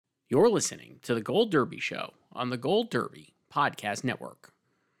You're listening to The Gold Derby Show on the Gold Derby Podcast Network.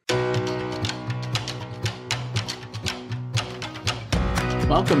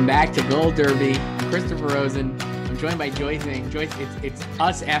 Welcome back to Gold Derby. Christopher Rosen. I'm joined by Joyce Ng. Joyce, it's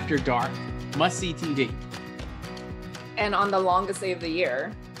us after dark. Must-see TV. And on the longest day of the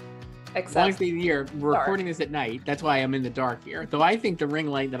year. Longest day of the year. We're recording this at night. That's why I'm in the dark here. Though I think the ring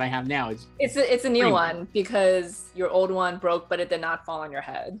light that I have now is... It's a new one because your old one broke, but it did not fall on your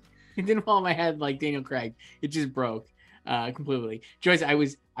head. It didn't fall on my head like Daniel Craig. It just broke completely. Joyce,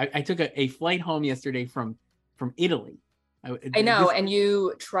 I took a flight home yesterday from Italy. I know, and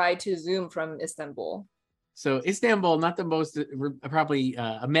you tried to Zoom from Istanbul. So Istanbul, not the most probably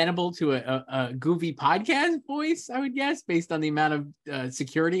amenable to a goofy podcast voice, I would guess, based on the amount of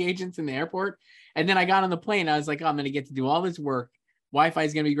security agents in the airport. And then I got on the plane. I was like, oh, I'm going to get to do all this work. Wi-Fi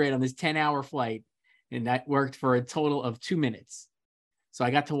is going to be great on this 10-hour flight. And that worked for a total of 2 minutes. So I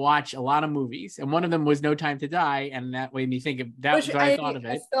got to watch a lot of movies. And one of them was No Time to Die. And that made me think of that. Which I thought of it.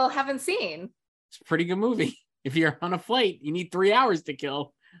 I still haven't seen. It's a pretty good movie. If you're on a flight, you need 3 hours to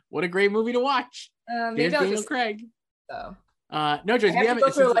kill. What a great movie to watch. There's Daniel Craig. So. No, Joyce, we haven't go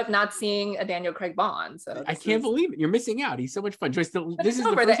through life not seeing a Daniel Craig Bond. So I can't believe it. You're missing out. He's so much fun. Joyce, this is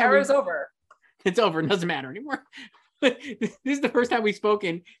over. The era's over. It's over. It doesn't matter anymore. This is the first time we've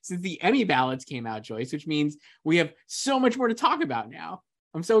spoken since the Emmy ballots came out, Joyce, which means we have so much more to talk about now.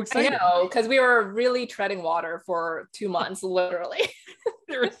 I'm so excited. I know, because we were really treading water for 2 months, literally.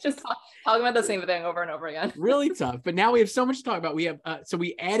 There was just talking about the same thing over and over again. Really tough. But now we have so much to talk about. We have so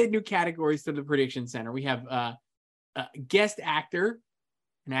we added new categories to the prediction center. We have a guest actor,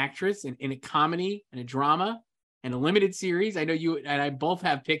 an actress in a comedy and a drama and a limited series. I know you and I both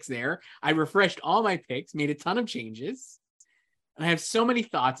have picks there. I refreshed all my picks, made a ton of changes. And I have so many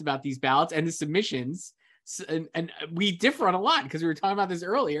thoughts about these ballots and the submissions. And we differ on a lot because we were talking about this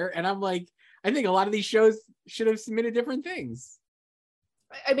earlier. And I'm like, I think a lot of these shows should have submitted different things.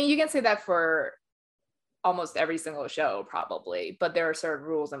 I mean, you can say that for almost every single show, probably, but there are certain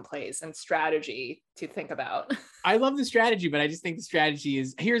rules in place and strategy to think about. I love the strategy, but I just think the strategy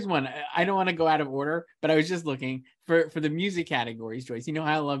is, here's one. I don't want to go out of order, but I was just looking for the music categories, Joyce. You know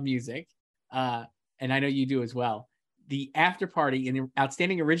how I love music. And I know you do as well. The after party in the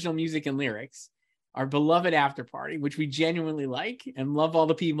outstanding original music and lyrics, our beloved after party, which we genuinely like and love all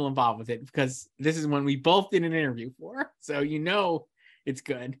the people involved with it, because this is one we both did an interview for. So, you know, it's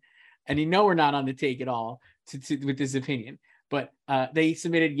good. And you know, we're not on the take at all with this opinion, but they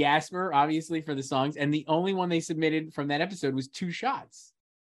submitted Yasmer, obviously, for the songs. And the only one they submitted from that episode was Two Shots.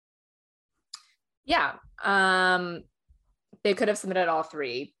 Yeah. They could have submitted all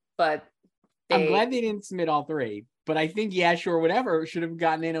three, but I'm glad they didn't submit all three, but I think Yeah, Sure, Whatever should have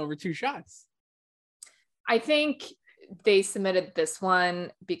gotten in over Two Shots. I think they submitted this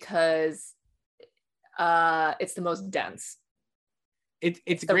one because it's the most dense.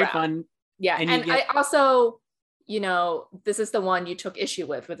 It's great fun. Yeah. And I also, you know, this is the one you took issue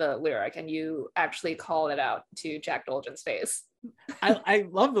with a lyric and you actually called it out to Jack Dolgen's face. I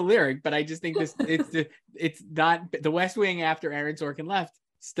love the lyric, but I just think it's not the West Wing after Aaron Sorkin left.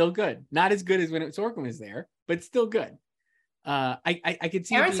 Still good. Not as good as when Sorkin was there, but still good. I could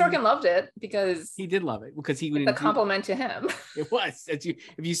see Aaron Sorkin loved it because he did love it because he would a compliment to him. It was. If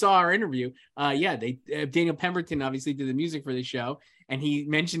you saw our interview, Daniel Pemberton obviously did the music for the show, and he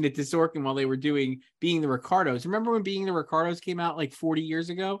mentioned it to Sorkin while they were doing Being the Ricardos. Remember when Being the Ricardos came out like 40 years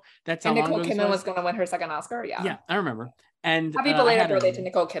ago? That's how Nicole long ago Kidman was going to win her second Oscar. Yeah, I remember. And happy belated birthday to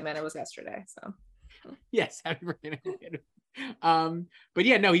Nicole Kidman. It was yesterday, so yes, happy birthday. But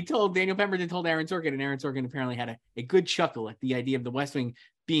yeah, no, Daniel Pemberton told Aaron Sorkin, and Aaron Sorkin apparently had a good chuckle at the idea of the West Wing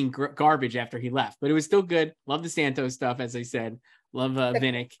being garbage after he left, but it was still good. Love the Santos stuff, as I said. Love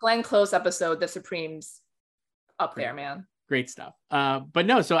Vinnick. Glenn Close episode, The Supremes, up there, man. Great stuff. But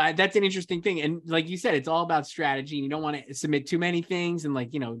no, so that's an interesting thing. And like you said, it's all about strategy. You don't want to submit too many things. And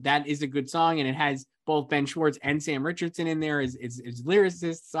like, you know, that is a good song. And it has both Ben Schwartz and Sam Richardson in there as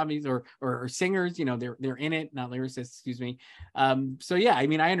lyricists, obviously, or singers, you know, they're in it, not lyricists, excuse me. So yeah, I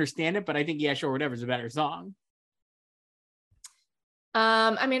mean, I understand it, but I think Yeah, Sure, Whatever is a better song.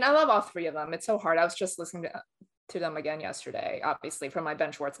 I mean, I love all three of them. It's so hard. I was just listening to them again yesterday, obviously from my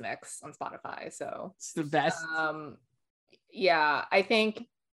Ben Schwartz mix on Spotify. So it's the best. Yeah, I think,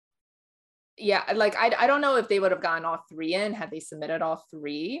 like I don't know if they would have gotten all three in had they submitted all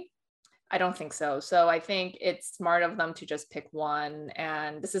three. I don't think so. So I think it's smart of them to just pick one.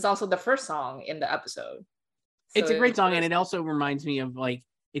 And this is also the first song in the episode. So it's a great song, and it also reminds me of like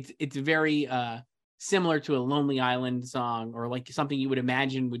it's very similar to a Lonely Island song, or like something you would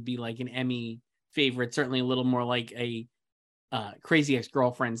imagine would be like an Emmy favorite. Certainly a little more like a Crazy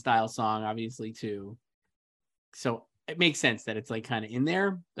Ex-Girlfriend style song, obviously, too. So it makes sense that it's like kind of in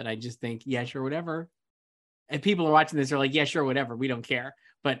there, but I just think, yeah, sure, whatever. And people are watching this are like, yeah, sure, whatever. We don't care.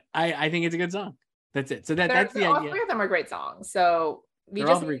 But I think it's a good song. That's it. So that's the all idea. three of them are great songs. So we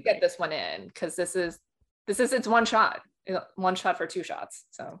just need to get this one in because this is its one shot. One shot for two shots.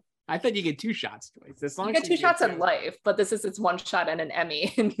 So I thought you get two shots, Joyce. This song you get two shots in life, but this is its one shot and an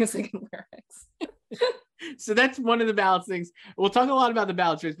Emmy in music and lyrics. So that's one of the ballots things. We'll talk a lot about the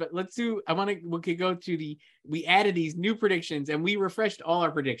ballots, but let's do. We could go to we added these new predictions and we refreshed all our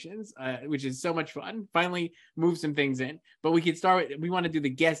predictions, which is so much fun. Finally moved some things in, but we could start with, we want to do the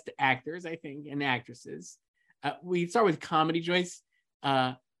guest actors, I think, and actresses. We start with comedy, Joyce.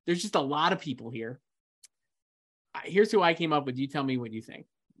 There's just a lot of people here. Here's who I came up with. You tell me what you think.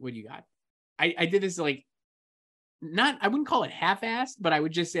 What you got? I did this like, I wouldn't call it half-assed, but I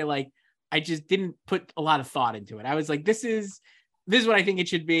would just say like, I just didn't put a lot of thought into it. I was like, this is what I think it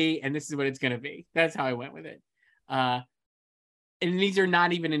should be, and this is what it's going to be. That's how I went with it. And these are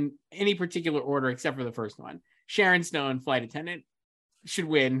not even in any particular order except for the first one. Sharon Stone, flight attendant, should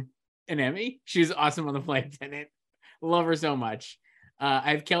win an Emmy. She was awesome on the flight attendant. Love her so much.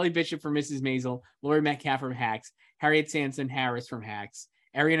 I have Kelly Bishop for Mrs. Maisel, Laurie Metcalf from Hacks, Harriet Sanson Harris from Hacks,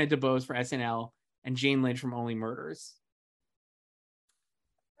 Ariana DeBose for SNL, and Jane Lynch from Only Murders.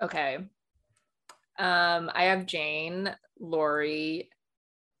 Okay. I have Jane, Laurie.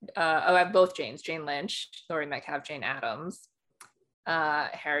 I have both Janes, Jane Lynch, Laurie Metcalf, Jane Addams,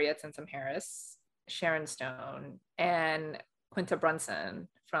 Harriet Sansom Harris, Sharon Stone, and Quinta Brunson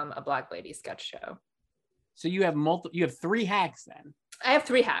from A Black Lady sketch show. So you have three Hacks then. I have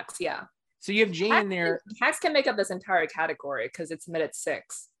three Hacks, yeah. So you have Jane in there. Hacks can make up this entire category because it's submitted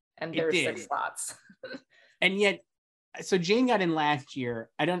 6 and there's 6 slots. And yet, so Jane got in last year.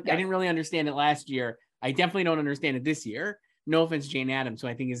 I didn't really understand it last year. I definitely don't understand it this year. No offense, Jane Addams, who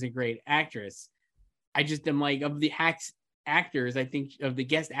I think is a great actress. I just am like, of the Hacks actors, I think of the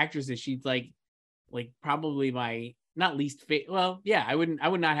guest actresses, she's like probably my not least favorite. Well, yeah, I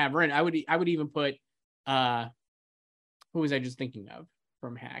would not have her in. I would even put who was I just thinking of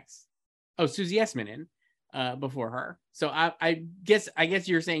from Hacks? Oh, Susie Essman in before her. So I guess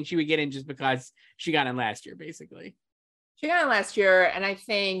you're saying she would get in just because she got in last year, basically. She got in last year, and I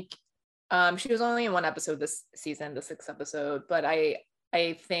think she was only in one episode this season, the 6th episode. But I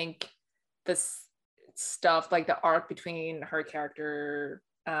think this stuff, like the arc between her character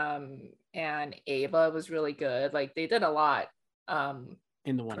and Ava, was really good. Like they did a lot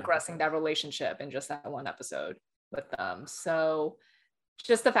in the one progressing that relationship in just that one episode with them. So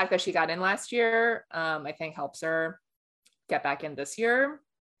just the fact that she got in last year, I think helps her get back in this year.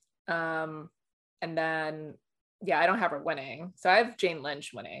 And then, yeah, I don't have her winning. So I have Jane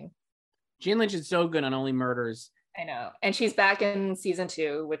Lynch winning. Jane Lynch is so good on Only Murders. I know. And she's back in season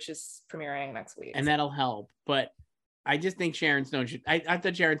 2, which is premiering next week. And that'll help. But I just think Sharon Stone I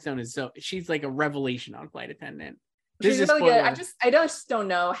thought Sharon Stone she's like a revelation on Flight Attendant. She's really good. I just don't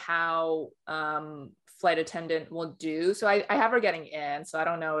know how Flight Attendant will do. So I have her getting in. So I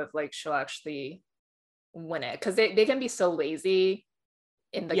don't know if like she'll actually win it, because they can be so lazy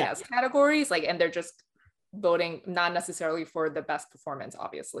in the guest categories, like, and they're just voting not necessarily for the best performance,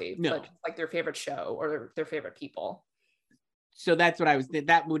 obviously, but like their favorite show or their favorite people. So that's what I was.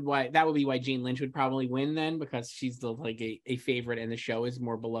 That would be why Jane Lynch would probably win then, because she's like a favorite, and the show is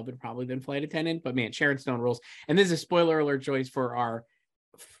more beloved probably than Flight Attendant. But man, Sharon Stone rules. And this is a spoiler alert, Joyce, for our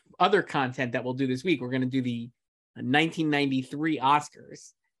other content that we'll do this week. We're going to do the 1993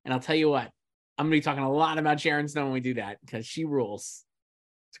 Oscars, and I'll tell you what, I'm going to be talking a lot about Sharon Stone when we do that, because she rules.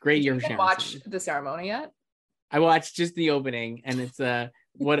 It's a great year for Sharon Stone. Watch the ceremony yet? I watched just the opening, and it's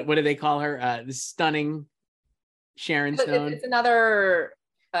what do they call her? The stunning Sharon Stone. It's another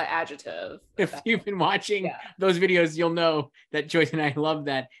adjective. If you've been watching those videos, you'll know that Joyce and I love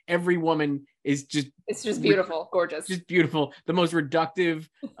that. Every woman is it's just beautiful, gorgeous, just beautiful. The most reductive,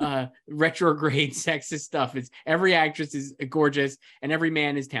 retrograde, sexist stuff. It's every actress is gorgeous and every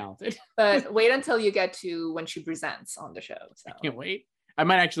man is talented. But wait until you get to when she presents on the show. So. I can't wait. I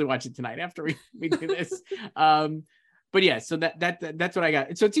might actually watch it tonight after we do this. But yeah, so that's what I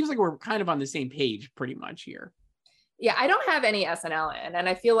got. So it seems like we're kind of on the same page pretty much here. Yeah, I don't have any SNL in, and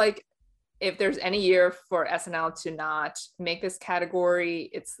I feel like if there's any year for SNL to not make this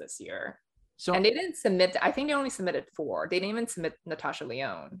category, it's this year. So, and they didn't submit. I think they only submitted 4. They didn't even submit Natasha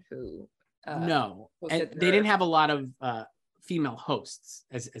Lyonne, who no, and they didn't have a lot of female hosts,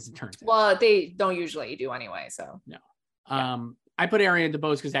 as it turns out. Well, they don't usually do anyway. So no. I put Ariana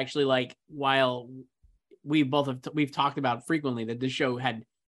DeBose because actually, like, while we've talked about frequently that this show had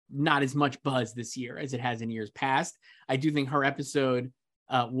not as much buzz this year as it has in years past. I do think her episode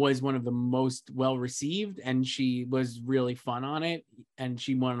was one of the most well received, and she was really fun on it, and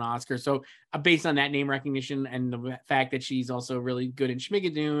she won an Oscar. So based on that name recognition and the fact that she's also really good in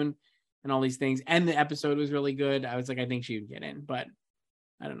Schmigadoon and all these things, and the episode was really good, I was like, I think she would get in, but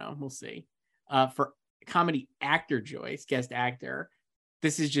I don't know. We'll see. For comedy actor Joyce, guest actor,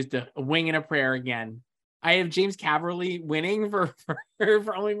 this is just a wing and a prayer again. I have James Caverly winning for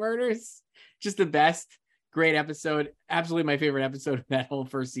Only Murders. Just the best. Great episode. Absolutely my favorite episode of that whole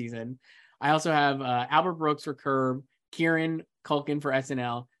first season. I also have Albert Brooks for Curb, Kieran Culkin for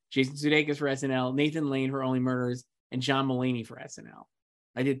SNL, Jason Sudeikis for SNL, Nathan Lane for Only Murders, and John Mulaney for SNL.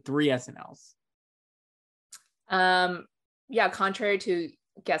 I did 3 SNLs. Yeah, contrary to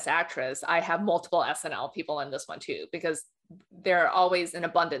guest actress, I have multiple SNL people in this one too, because there are always an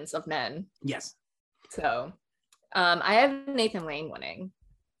abundance of men. Yes. So I have Nathan Lane winning.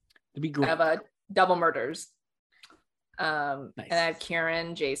 It'd be great. I have a Double Murders. Nice. And I have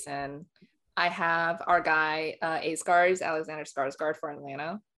Kieran, Jason. I have our guy, Alexander Skarsgård for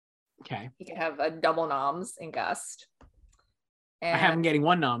Atlanta. Okay. He could have a double noms in guest. And I have him getting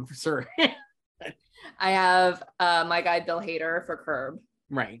 1 nom for sure. I have my guy, Bill Hader for Curb.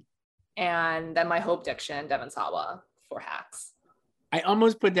 Right. And then my Hope Diction, Devon Sawa for Hacks. I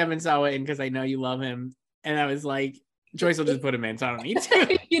almost put Devon Sawa in because I know you love him. And I was like, Joyce will just put him in, so I don't need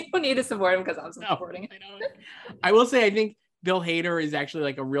to. You don't need to support him because I'm supporting him. I will say, I think Bill Hader is actually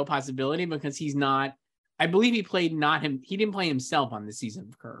like a real possibility because he's not, I believe he played not him. He didn't play himself on the season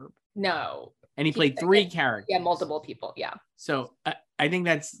of Curb. No. And he played 3 characters. Yeah, multiple people. Yeah. So I think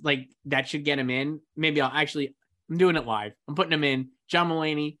that's like, that should get him in. Maybe I'm doing it live. I'm putting him in. John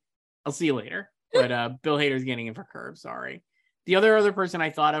Mulaney, I'll see you later. But Bill Hader's getting in for Curb. Sorry. The other person I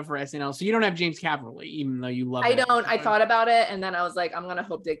thought of for SNL. So you don't have James Caverly, even though you love I don't. I thought about it, and then I was like, I'm gonna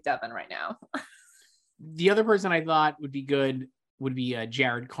Hope Dick Devon right now. The other person I thought would be good would be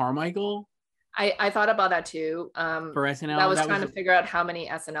Jared Carmichael. I thought about that too. For SNL. I was trying to figure out how many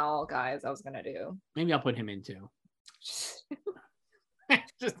SNL guys I was gonna do. Maybe I'll put him in too.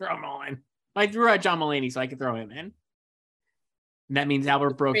 Just throw him all in. I threw out John Mulaney, so I could throw him in. And that means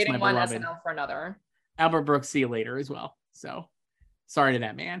Albert Brooks, my one beloved. SNL for another. Albert Brooks, see you later as well. So sorry to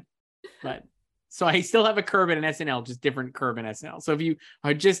that man. But so I still have a Curb and an SNL, just different Curb and SNL. So if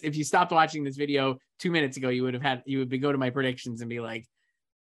you stopped watching this video 2 minutes ago, you would go to my predictions and be like,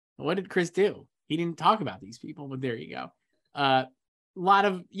 what did Chris do? He didn't talk about these people, but there you go. A lot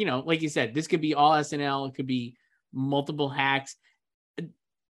of, like you said, this could be all SNL. It could be multiple hacks.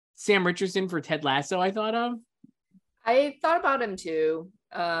 Sam Richardson for Ted Lasso, I thought of. I thought about him too.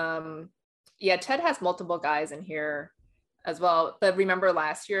 Yeah, Ted has multiple guys in here as well. But remember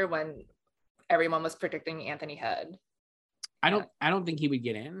last year when everyone was predicting Anthony Head? I don't think he would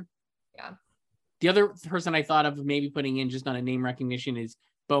get in. Yeah. The other person I thought of maybe putting in just on a name recognition is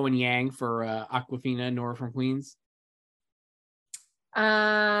Bowen Yang for Awkwafina, Nora from Queens.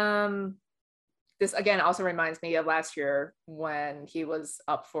 This again also reminds me of last year when he was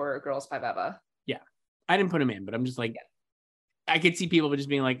up for Girls Five Eva. Yeah, I didn't put him in, but I'm just like, I could see people just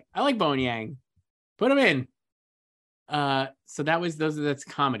being like, I like Bowen Yang, put him in. So that's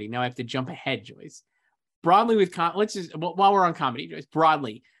comedy. Now I have to jump ahead, Joyce. Broadly with while we're on comedy, Joyce.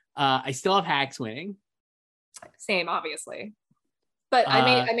 Broadly, I still have Hacks winning. Same, obviously, but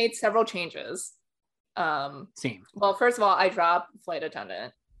I made several changes. Same. Well, first of all, I dropped Flight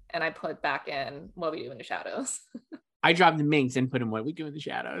Attendant and I put back in What We Do in the Shadows. I dropped the Minx and put in What We Do in the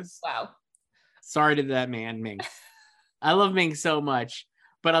Shadows. Wow. Sorry to that man, Minx. I love Minx so much,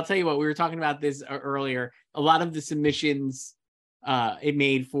 but I'll tell you what, we were talking about this earlier. A lot of the submissions it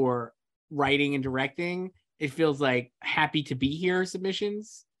made for writing and directing, it feels like happy to be here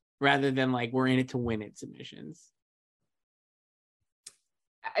submissions rather than like we're in it to win it submissions.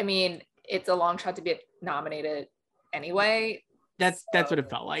 I mean, it's a long shot to be nominated anyway. That's what it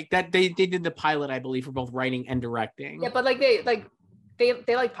felt like. That they did the pilot, I believe, for both writing and directing. Yeah, but like they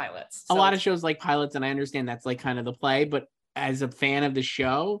like pilots. So. A lot of shows like pilots, and I understand that's like kind of the play, but as a fan of the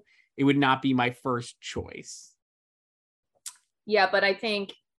show, it would not be my first choice. Yeah, but I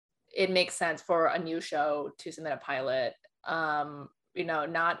think it makes sense for a new show to submit a pilot.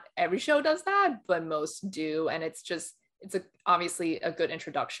 Not every show does that, but most do. And it's obviously a good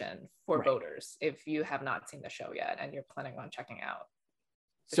introduction for voters if you have not seen the show yet and you're planning on checking out.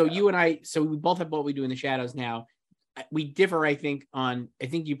 So you and I, so we both have What We Do in the Shadows now. We differ, I think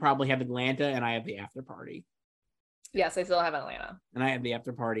you probably have Atlanta and I have The After Party. Yes, I still have Atlanta. And I have The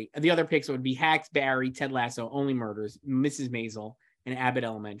After Party. The other picks would be Hacks, Barry, Ted Lasso, Only Murders, Mrs. Maisel, and Abbott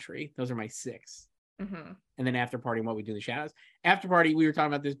Elementary. Those are my 6. Mm-hmm. And then After Party and What We Do in the Shadows. After Party, we were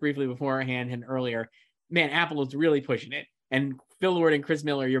talking about this briefly beforehand and earlier. Man, Apple is really pushing it. And Phil Lord and Chris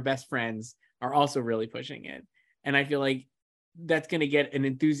Miller, your best friends, are also really pushing it. And I feel like that's going to get an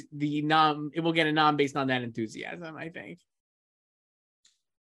it will get a nom based on that enthusiasm, I think.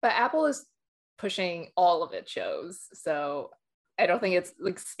 But Apple is pushing all of its shows. So I don't think it's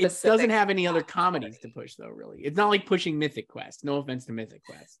like specific. It doesn't have any other comedies to push, though, really. It's not like pushing Mythic Quest. No offense to Mythic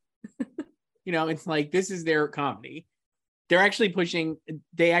Quest. It's like this is their comedy. They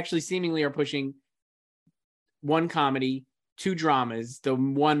actually seemingly are pushing one comedy, two dramas. The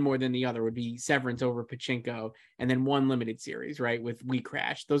one more than the other would be Severance over Pachinko, and then one limited series, right, with We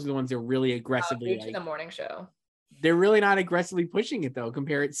Crash. Those are the ones they're really aggressively to the morning show. They're really not aggressively pushing it, though,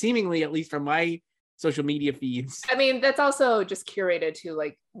 compared seemingly, at least from my social media feeds. I mean, that's also just curated to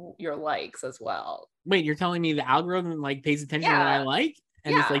like your likes as well. Wait, you're telling me the algorithm like pays attention to what I like?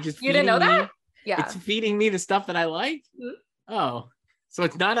 And it's like just you didn't know that? Yeah. It's feeding me the stuff that I like. Mm-hmm. Oh, so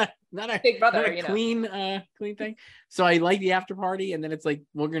it's not a Big Brother, not a clean thing. So I like the After Party, and then it's like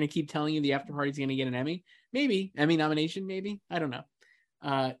we're gonna keep telling you the After Party is gonna get an Emmy, maybe Emmy nomination, maybe, I don't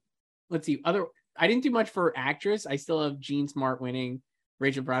know. Let's see. I didn't do much for actress. I still have Jean Smart winning,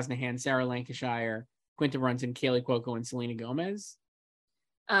 Rachel Brosnahan, Sarah Lancashire, Quinta Brunson, Kaylee Cuoco, and Selena Gomez.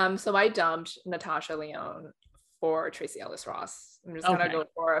 So I dumped Natasha Lyonne for Tracy Ellis Ross. I'm just gonna go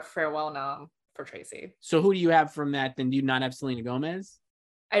for a farewell nom for Tracy. So who do you have from that? Then do you not have Selena Gomez?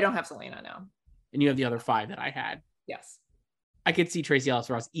 I don't have Selena, no. And you have the other 5 that I had. Yes. I could see Tracy Ellis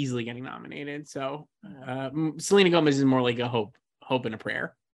Ross easily getting nominated. So Selena Gomez is more like a hope and a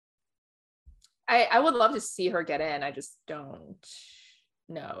prayer. I would love to see her get in. I just don't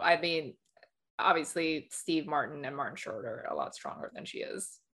know. I mean, obviously Steve Martin and Martin Short are a lot stronger than she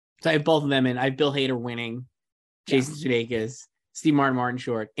is. So I have both of them in. I have Bill Hader winning, Jason Sudeikis, Steve Martin, Martin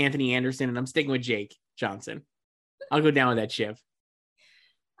Short, Anthony Anderson, and I'm sticking with Jake Johnson. I'll go down with that shift.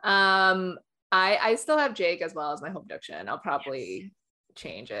 I still have Jake as well as my home prediction. I'll probably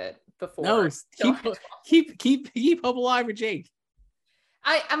change it before. No, keep hope alive with Jake.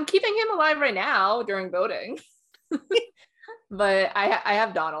 I'm keeping him alive right now during voting. But I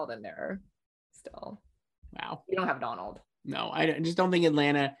have Donald in there still. Wow. You don't have Donald. No, I just don't think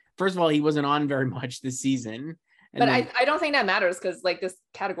Atlanta. First of all, he wasn't on very much this season. But then, I don't think that matters because like this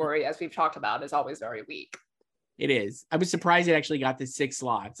category, as we've talked about, is always very weak. It is. I was surprised it actually got to 6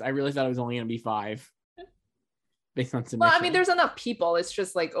 slots. I really thought it was only going to be 5 based on submission. Well, I mean, there's enough people. It's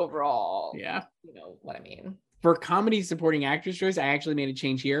just like overall. Yeah. You know what I mean? For comedy supporting actress choice, I actually made a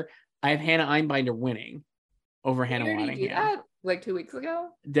change here. I have Hannah Einbinder winning over Hannah Waddingham. Did you do that like 2 weeks ago?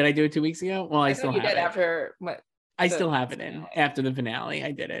 Did I do it 2 weeks ago? Well, I still have it. After what? I still have it in after the finale.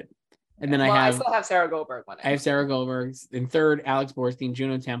 I did it. And then I still have Sarah Goldberg winning. I have Sarah Goldberg in third, Alex Borstein,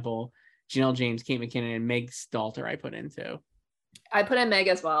 Juno Temple, Janelle James, Kate McKinnon, and Meg Stalter I put in too. I put in Meg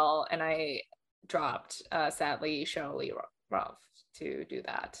as well, and I dropped, sadly, Shirley Ruff to do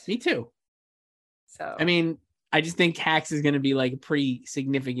that. Me too. So I mean, I just think Hacks is going to be like a pretty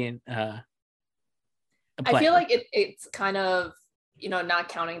significant. I feel like it's kind of, not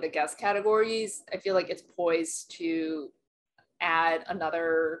counting the guest categories. I feel like it's poised to add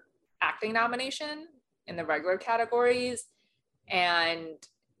another acting nomination in the regular categories, and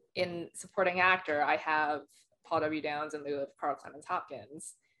in supporting actor, I have Paul W. Downs in lieu of Carl Clemens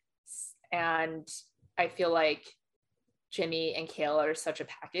Hopkins, and I feel like Jimmy and Kayla are such a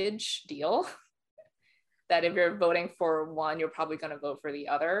package deal. That if you're voting for one, you're probably going to vote for the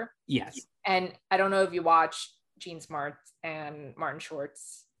other. Yes. And I don't know if you watch Jean Smart and Martin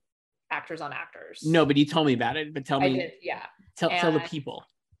Short's Actors on Actors. No, but you told me about it. But tell me. I did, yeah. Tell the people.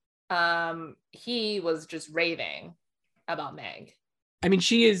 He was just raving about Meg. I mean,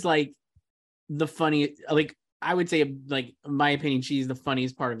 she is like the funniest. Like I would say, like in my opinion, she's the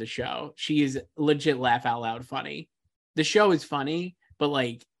funniest part of the show. She is legit laugh out loud funny. The show is funny, but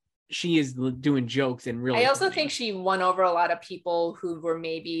like. She is doing jokes and really. I also think she won over a lot of people who were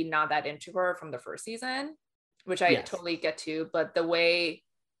maybe not that into her from the first season, which I totally get to. But the way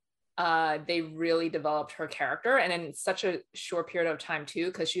they really developed her character, and in such a short period of time too,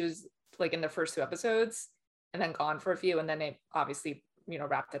 because she was like in the first 2 episodes and then gone for a few, and then they obviously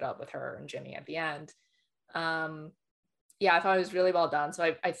wrapped it up with her and Jimmy at the end. I thought it was really well done.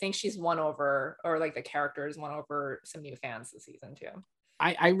 So I think she's won over, or like the characters won over some new fans this season too.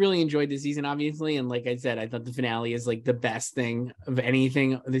 I really enjoyed the season, obviously. And like I said, I thought the finale is like the best thing of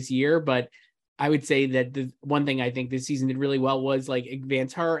anything this year. But I would say that the one thing I think this season did really well was like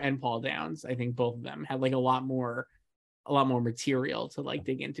advance her and Paul Downs. I think both of them had like a lot more material to like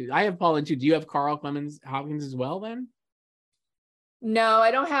dig into. I have Paul in too. Do you have Carl Clemens Hopkins as well then? No, I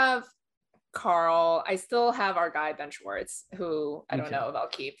don't have Carl. I still have our guy Ben Schwartz, who I don't Okay. know if I'll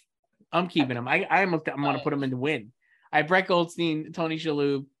keep. I'm keeping him. I'm going to put him in to win. I have Brett Goldstein, Tony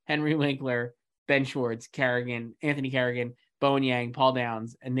Shalhoub, Henry Winkler, Ben Schwartz, Anthony Carrigan, Bowen Yang, Paul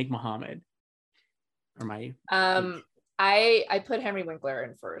Downs, and Nick Mohammed. Or my I put Henry Winkler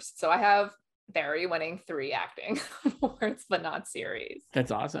in first. So I have Barry winning 3 acting awards, but not series.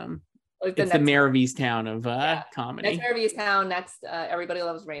 That's awesome. Like it's the Mayor of Easttown of comedy. Next Mayor of Easttown, next Everybody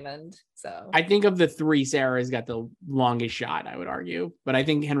Loves Raymond. So I think of the 3, Sarah's got the longest shot, I would argue. But I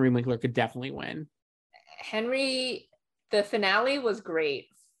think Henry Winkler could definitely win. Henry, the finale was great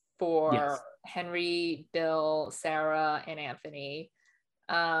for Yes. Henry, Bill, Sarah, and Anthony.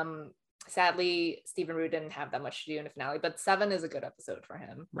 Sadly, Stephen Root didn't have that much to do in the finale, but 7 is a good episode for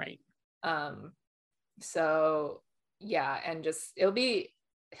him. Right. So yeah, and just it'll be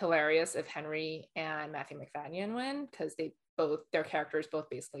hilarious if Henry and Matthew McFadden win, because their characters both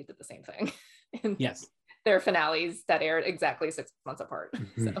basically did the same thing in yes. their finales that aired exactly 6 months apart.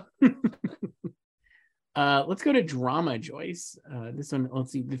 So let's go to drama, Joyce. This one,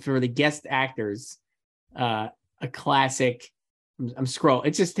 let's see, for the guest actors, a classic. I'm scrolling.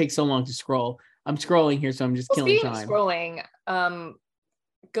 It just takes so long to scroll. I'm scrolling here, so I'm just killing time. Scrolling.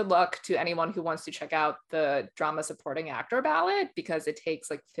 Good luck to anyone who wants to check out the drama supporting actor ballot, because it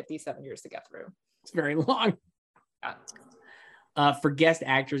takes like 57 years to get through. It's very long. Yeah. For guest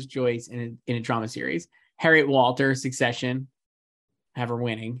actors, Joyce, in a drama series, Harriet Walter, Succession, have her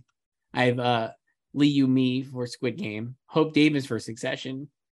winning. I have Lee Yu-mi for Squid Game, Hope Davis for Succession,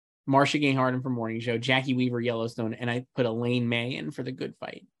 Marcia Gay Harden for Morning Show, Jackie Weaver, Yellowstone, and I put Elaine May in for The Good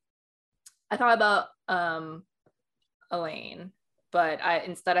Fight. I thought about Elaine, but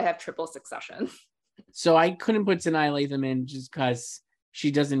instead I have triple Succession. So I couldn't put Sanaa Lathan in just because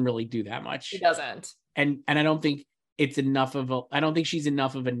she doesn't really do that much. She doesn't. And I don't think it's enough of I don't think she's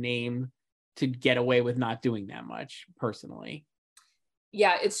enough of a name to get away with not doing that much, personally.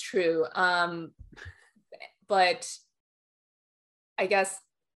 Yeah, it's true. But I guess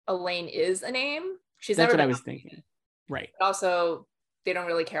Elaine is a name. That's what I was thinking. Right. But also, they don't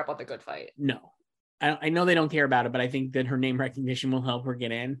really care about The Good Fight. No. I know they don't care about it, but I think that her name recognition will help her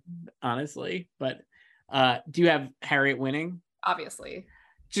get in, honestly. But do you have Harriet winning? Obviously.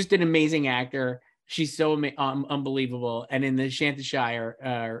 Just an amazing actor. She's so unbelievable. And in the Shantyshire,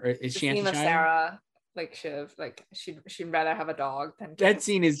 is Shantyshire? Of Sarah, she'd rather have a dog than that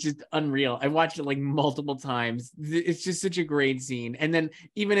scene is just unreal. I watched it like multiple times. It's just such a great scene. And then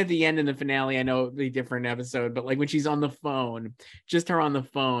even at the end in the finale, I know it'll be a different episode, but like when she's on the phone, just her on the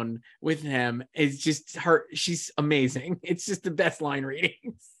phone with him is just her. She's amazing. It's just the best line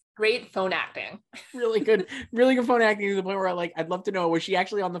readings. Great phone acting. Really good phone acting to the point where I'd love to know, was she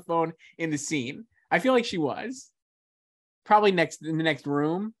actually on the phone in the scene? I feel like she was. Probably in the next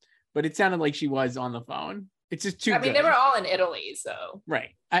room, but it sounded like she was on the phone. It's just too good. I mean, they were all in Italy, so.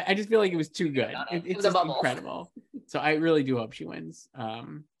 Right. I just feel like it was too good. It's just incredible. So I really do hope she wins.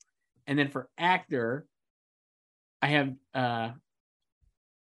 And then for actor, I have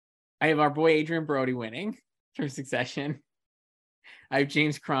our boy Adrian Brody winning for Succession. I have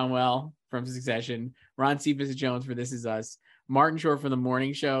James Cromwell from Succession, Ron Cephas Jones for This Is Us, Martin Short for The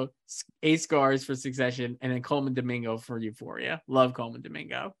Morning Show, A. Scars for Succession, and then Coleman Domingo for Euphoria. Love Coleman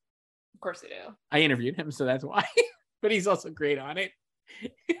Domingo. Of course I do. I interviewed him, so that's why. But he's also great on it.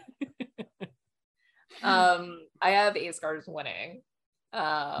 I have A. Scars winning.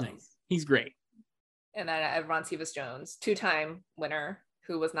 Nice. He's great. And then I have Ron Cephas Jones, 2-time winner,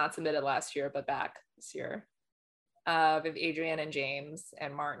 who was not submitted last year, but back this year. With Adrian and James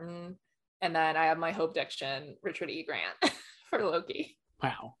and Martin. And then I have my Hope Diction, Richard E. Grant for Loki.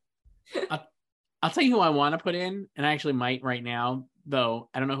 Wow. I'll tell you who I want to put in, and I actually might right now, though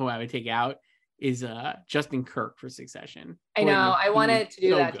I don't know who I would take out, is Justin Kirk for Succession. I know. I wanted to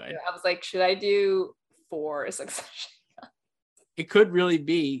do that. Good. Too. I was like, should I do 4 Succession? It could really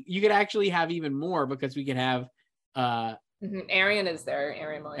be. You could actually have even more, because we could have Arian is there.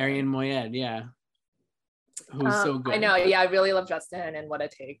 Arian Moayed, yeah. Who's so good. I know. Yeah, I really love Justin and What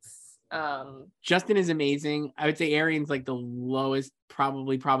It Takes. Justin is amazing. I would say Arian's like the lowest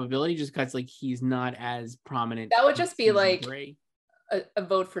probability, just because like he's not as prominent. That would just be like a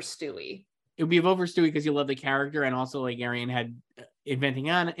vote for Stewie. It would be a vote for Stewie because you love the character, and also like Arian had Inventing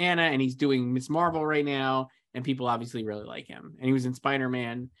Anna, and he's doing Miss Marvel right now, and people obviously really like him, and he was in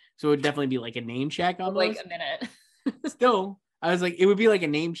Spider-Man, so it would definitely be like a name check almost. Like a minute. Still, I was like, it would be like a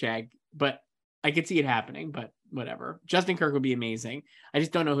name check, but I could see it happening, but whatever. Justin Kirk would be amazing. I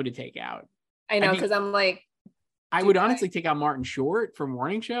just don't know who to take out. I know, because I'm like, I would honestly take out Martin Short from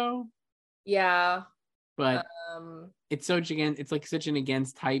Morning Show. Yeah. but Um, it's it's like such an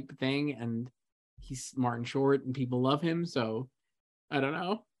against type thing, and he's smart and short, and people love him. So I don't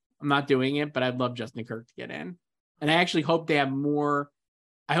know. I'm not doing it, but I'd love Justin Kirk to get in, and I actually hope they have more.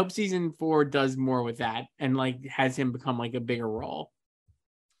 I hope season 4 does more with that and like has him become like a bigger role.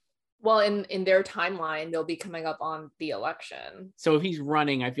 well, in their timeline, they'll be coming up on the election. So if he's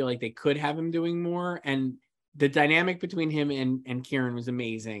running, I feel like they could have him doing more. And the dynamic between him and Kieran was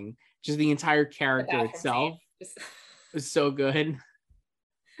amazing. Just the entire character itself was so good.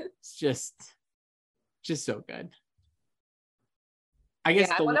 It's just so good. I guess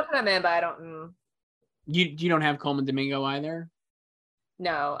I want to put him in, but I don't. You don't have Coleman Domingo either?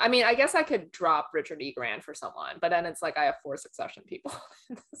 No, I mean, I guess I could drop Richard E. Grant for someone, but then it's like I have 4 Succession people.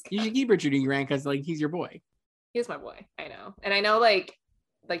 You should keep Richard E. Grant because like he's your boy. He's my boy. I know, and I know like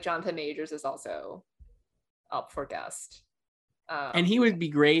Jonathan Majors is also up for guest, and he would be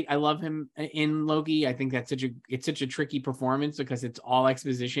great. I love him in Loki. I think that's it's such a tricky performance because it's all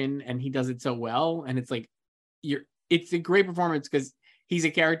exposition and he does it so well. And it's like it's a great performance because he's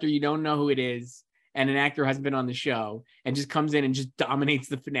a character you don't know who it is. And an actor hasn't been on the show and just comes in and just dominates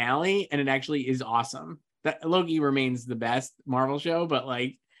the finale. And it actually is awesome. That Loki remains the best Marvel show, but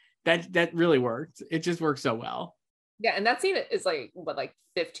like that really worked. It just works so well. Yeah. And that scene is like,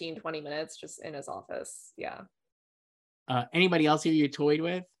 15, 20 minutes just in his office. Yeah. Anybody else here you toyed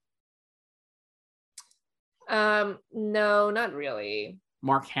with? No, not really.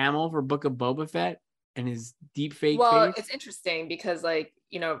 Mark Hamill for Book of Boba Fett and his deep fake face. It's interesting because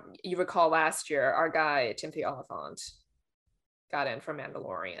you recall last year our guy Timothy Olyphant got in for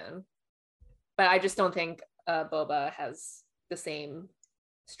Mandalorian, but I just don't think Boba has the same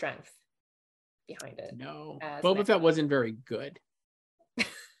strength behind it. No, Boba Fett wasn't very good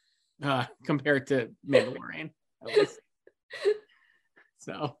compared to Mandalorian.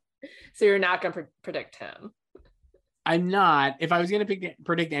 So you're not going to predict him? I'm not. If I was going to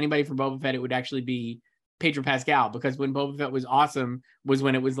predict anybody for Boba Fett, it would actually be Pedro Pascal, because when Boba Fett was awesome was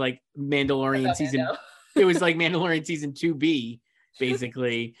when it was like Mandalorian season. It was like Mandalorian season 2B,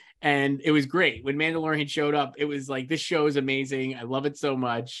 basically. And it was great. When Mandalorian showed up, it was like, this show is amazing. I love it so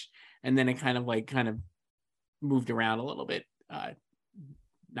much. And then it kind of moved around a little bit.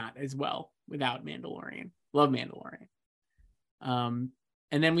 Not as well without Mandalorian. Love Mandalorian.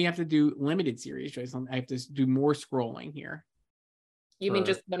 And then we have to do limited series, Joyce. I have to do more scrolling here. You mean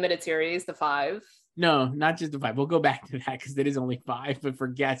just limited series, the 5? No, not just the 5. We'll go back to that because it is only 5, but for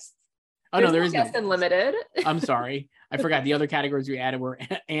guests. There is guest and limited. I'm sorry. I forgot the other categories we added were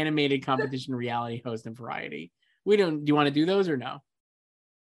animated, competition, reality, host, and variety. Do you want to do those or no?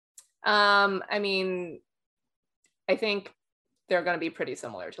 I mean, I think they're going to be pretty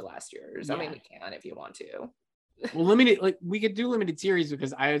similar to last year's. Yeah. I mean, we can if you want to. Well, limited, like we could do limited series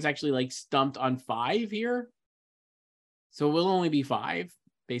because I was actually like stumped on 5 here. So we'll only be 5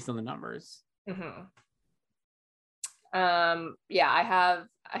 based on the numbers. Mm-hmm. Yeah, I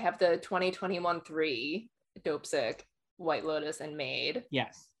have the 2021 3, Dope Sick, White Lotus, and Maid.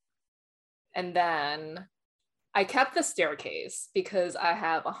 Yes. And then I kept the Staircase because I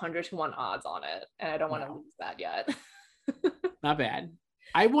have 100-1 odds on it, and I don't want to lose that yet. Not bad.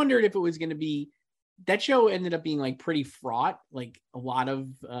 I wondered if it was going to be, that show ended up being like pretty fraught. Like a lot of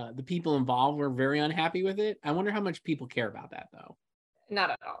the people involved were very unhappy with it. I wonder how much people care about that though. Not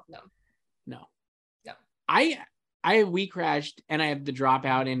at all. No. I have We Crashed and I have the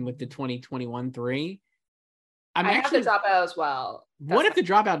Dropout in with the 2021 3. I have the Dropout as well. What if the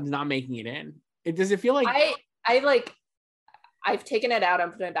Dropout is not making it in? Does it feel like I've taken it out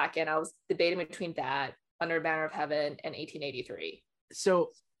and put it back in. I was debating between that, Under a Banner of Heaven, and 1883. So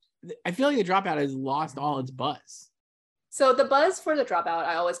I feel like the Dropout has lost all its buzz. So the buzz for the Dropout,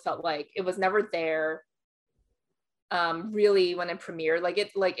 I always felt like it was never there. Really, when it premiered,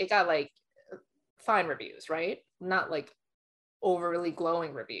 it got like fine reviews, right? Not like overly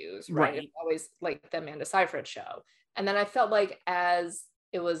glowing reviews, right? It's always like the Amanda Seyfried show. And then I felt like as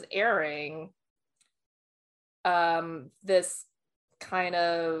it was airing, this kind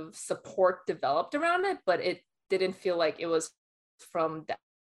of support developed around it, but it didn't feel like it was from the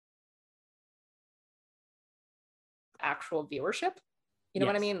actual viewership. You know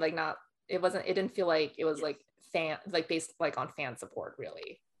what I mean? Like it didn't feel like it was like based like on fan support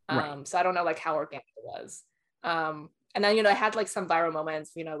really. So I don't know like how organic it was. And then, I had like some viral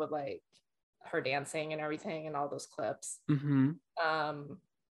moments, with like her dancing and everything and all those clips. Mm-hmm.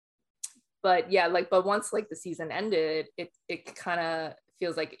 But once like the season ended, it kind of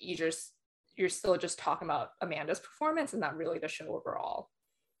feels like you're still just talking about Amanda's performance and not really the show overall.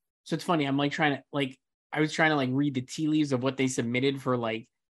 So it's funny. I'm like I was trying to like read the tea leaves of what they submitted for like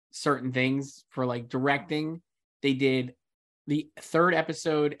certain things for like directing. They did the 3rd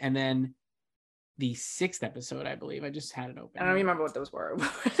episode and then the 6th episode, I believe. I just had it open. I don't remember what those were.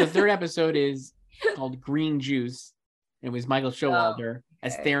 So the 3rd episode is called Green Juice. It was Michael Showalter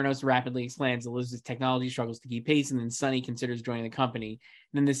as Theranos rapidly expands Elizabeth's technology struggles to keep pace, and then Sonny considers joining the company.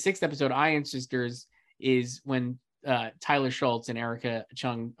 And then the 6th episode, Iron Sisters, is when Tyler Schultz and Erica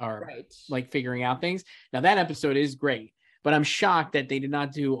Chung are like figuring out things. Now that episode is great, but I'm shocked that they did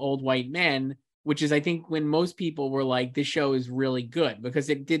not do Old White Men, which is I think when most people were like, this show is really good, because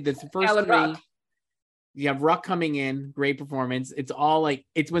it did the first Alan 3. Ruck. You have Ruck coming in, great performance. It's all like,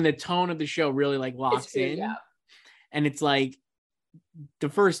 it's when the tone of the show really like locks in. Yeah. And it's like the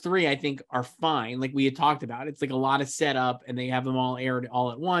first 3, I think, are fine. Like we had talked about, it's like a lot of setup and they have them all aired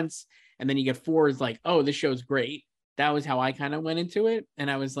all at once. And then you get 4 is like, oh, this show's great. That was how I kind of went into it. And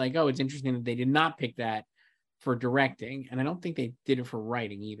I was like, oh, it's interesting that they did not pick that for directing. And I don't think they did it for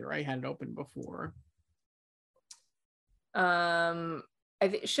writing either. I had it open before. I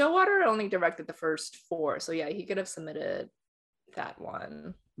think Showalter only directed the first 4. So yeah, he could have submitted that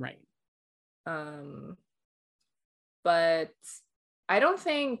one. Right. But I don't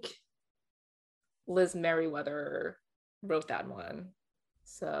think Liz Merriweather wrote that one.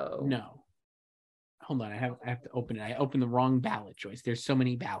 So no. Hold on, I have to open it. I opened the wrong ballot, Joyce. There's so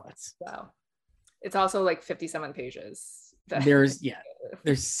many ballots. Wow. It's also like 57 pages. There's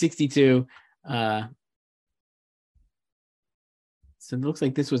 62. So it looks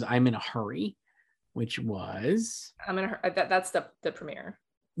like this was I'm in a Hurry, which was that's the premiere.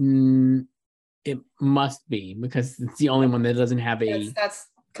 It must be, because it's the only one that doesn't have a. That's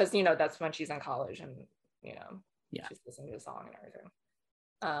because that's when she's in college and she's listening to the song and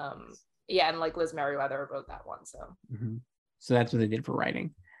everything. Yeah, and like Liz Merriweather wrote that one, so. Mm-hmm. So that's what they did for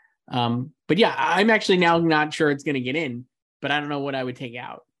writing. But yeah, I'm actually now not sure it's going to get in, but I don't know what I would take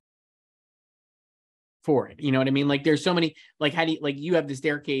out for it. You know what I mean? Like there's so many, like how do you, like you have the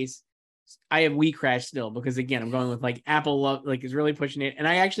Staircase. I have We Crash still, because again, I'm going with like Apple love, like is really pushing it. And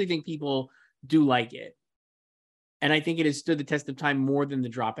I actually think people do like it. And I think it has stood the test of time more than The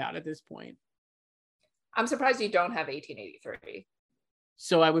Dropout at this point. I'm surprised you don't have 1883.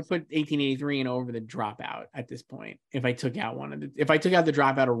 So I would put 1883 in over The Dropout at this point. If I took out if I took out The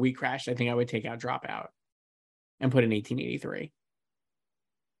Dropout or We Crashed, I think I would take out Dropout and put in 1883.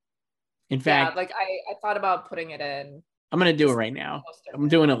 In fact, like I thought about putting it in. I'm going to do it right now. I'm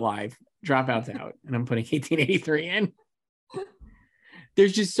doing it live. Dropout's out, and I'm putting 1883 in.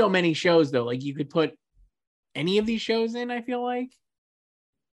 There's just so many shows, though. Like you could put any of these shows in, I feel like.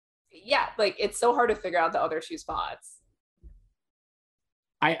 Yeah, like it's so hard to figure out the other 2 spots.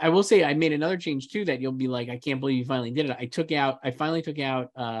 I will say I made another change too that you'll be like, I can't believe you finally did it. I finally took out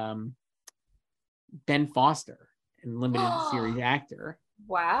Ben Foster and limited series actor.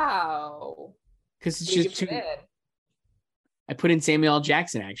 Wow. Because it's just too. I put in Samuel L.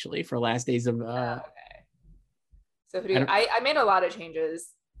 Jackson actually for Last Days of. Okay. So I made a lot of changes.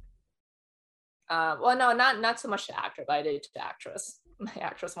 Well, no, not so much to actor, but I did to actress. My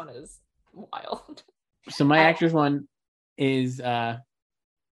actress one is wild. So my actress one is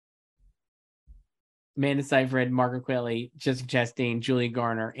Amanda Seyfried, Margaret Qualley, Jessica Chastain, Julia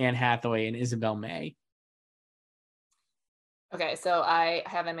Garner, Anne Hathaway, and Isabel May. Okay, so I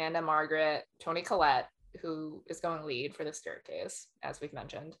have Amanda, Margaret, Toni Collette, who is going lead for The Staircase, as we've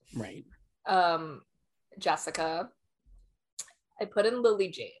mentioned. Right. Jessica. I put in Lily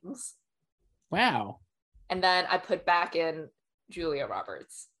James. Wow. And then I put back in Julia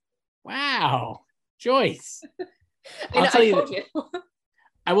Roberts. Wow. Joyce. I'll tell you.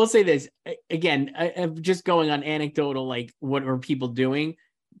 I will say this again, I'm just going on anecdotal, like what are people doing?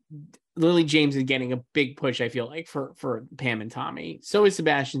 Lily James is getting a big push, I feel like, for Pam and Tommy. So is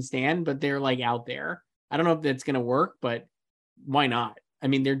Sebastian Stan, but they're like out there. I don't know if that's going to work, but why not? I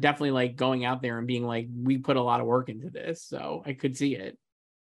mean, they're definitely like going out there and being like, we put a lot of work into this. So I could see it.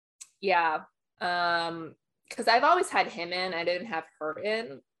 Yeah. Because I've always had him in. I didn't have her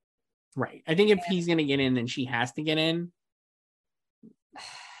in. Right. I think if he's going to get in, then she has to get in.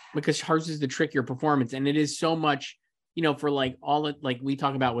 Because hers is the trickier performance. And it is so much, for like all it, like we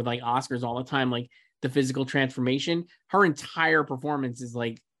talk about with like Oscars all the time, like the physical transformation, her entire performance is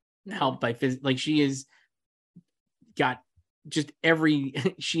like helped by like she is got just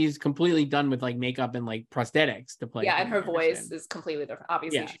she is completely done with like makeup and like prosthetics to play. Yeah. And her voice is completely different.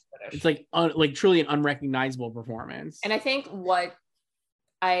 Obviously, she's British. It's like truly an unrecognizable performance. And I think what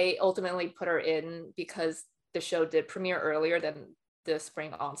I ultimately put her in, because the show did premiere earlier than the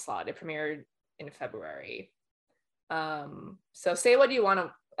Spring Onslaught. It premiered in February. So say what you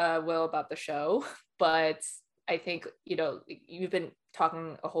want to, Will, about the show, but I think, you've been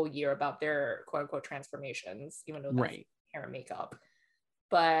talking a whole year about their quote unquote transformations, even though that's hair and makeup.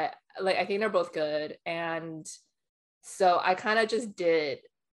 But like, I think they're both good. And so I kind of just did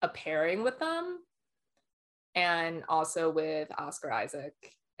a pairing with them, and also with Oscar Isaac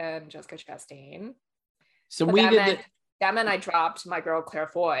and Jessica Chastain. So but we that meant I dropped my girl Claire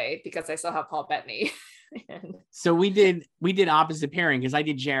Foy because I still have Paul Bettany. So we did opposite pairing, because I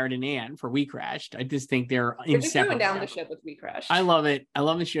did Jared and Ann for We Crashed. I just think they're We're just going down the ship with We Crashed. I love it. I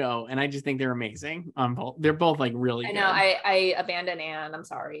love the show, and I just think they're amazing. They're both like really good. I know. I abandoned Ann. I'm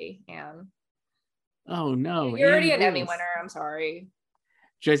sorry, Ann. Oh no, you're already an Emmy winner. I'm sorry,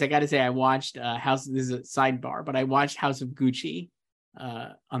 Joyce. I got to say, I watched House. This is a sidebar, but I watched House of Gucci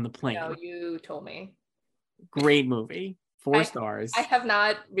on the plane. No, you told me. Great movie. 4 stars. I have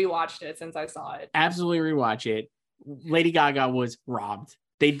not rewatched it since I saw it. Absolutely rewatch it. Lady Gaga was robbed.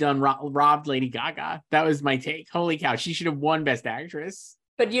 They'd done robbed Lady Gaga. That was my take. Holy cow. She should have won Best Actress.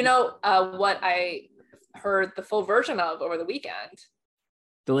 But you know what I heard the full version of over the weekend?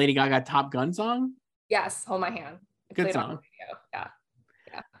 The Lady Gaga Top Gun song? Yes. Hold My Hand. Good song. Yeah.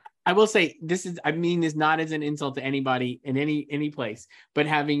 I will say this not as an insult to anybody in any place, but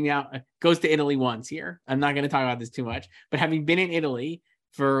having now goes to Italy once here. I'm not going to talk about this too much, but having been in Italy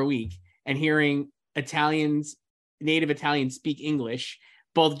for a week and hearing native Italians speak English,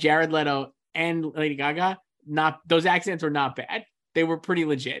 both Jared Leto and Lady Gaga, those accents were not bad. They were pretty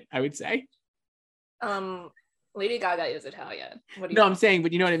legit, I would say. Lady Gaga is Italian. I'm saying,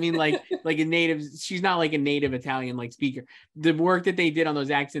 but you know what I mean? Like a native, she's not like a native Italian like speaker. The work that they did on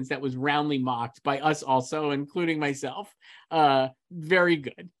those accents that was roundly mocked by us also, including myself, very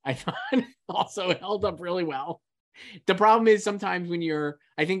good. I thought also held up really well. The problem is sometimes when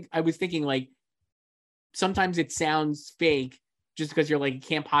I was thinking like, sometimes it sounds fake just because you're like, it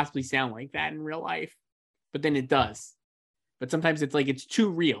can't possibly sound like that in real life, but then it does. But sometimes it's like, it's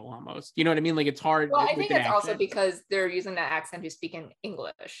too real almost. You know what I mean? Like it's hard. Well, I think it's also because they're using that accent to speak in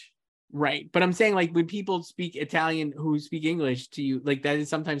English. Right. But I'm saying like when people speak Italian who speak English to you, like that is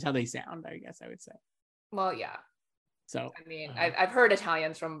sometimes how they sound, I guess I would say. Well, yeah. So, I mean, I've heard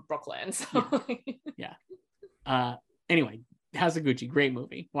Italians from Brooklyn. So yeah. Anyway, House of Gucci, great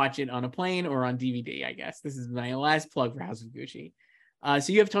movie. Watch it on a plane or on DVD, I guess. This is my last plug for House of Gucci.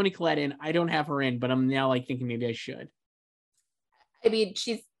 So you have Toni Collette in. I don't have her in, but I'm now like thinking maybe I should. I mean,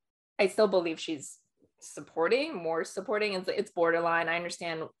 I still believe she's more supporting. It's borderline. I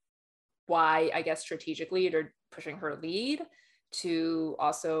understand why, I guess, strategically they're pushing her lead to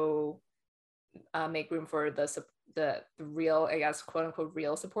also make room for the real, I guess, quote unquote,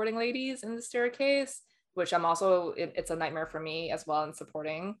 real supporting ladies in the staircase, which I'm also, it's a nightmare for me as well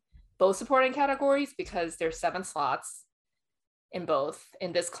in both supporting categories, because there's 7 slots in both.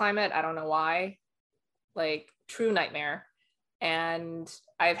 In this climate, I don't know why, like true nightmare. And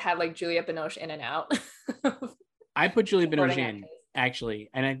I've had like Juliette Binoche in and out. I put Juliette Binoche in,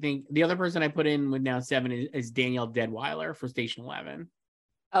 actually. And I think the other person I put in with now 7 is Danielle Deadwyler for Station 11.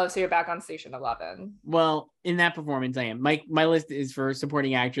 Oh, so you're back on Station 11. Well, in that performance, I am. My list is for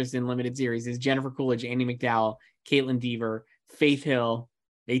supporting actress in limited series is Jennifer Coolidge, Andie MacDowell, Caitlin Dever, Faith Hill,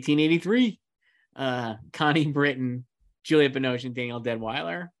 1883, Connie Britton, Juliette Binoche, and Danielle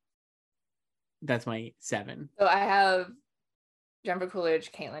Deadwyler. That's my 7. So I have Jennifer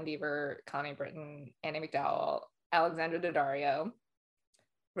Coolidge, Caitlin Dever, Connie Britton, Andie MacDowell, Alexandra Daddario,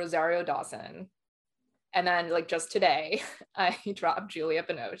 Rosario Dawson. And then like just today, I dropped Juliette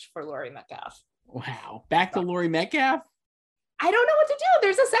Binoche for Laurie Metcalf. Wow. Back to Laurie Metcalf? I don't know what to do.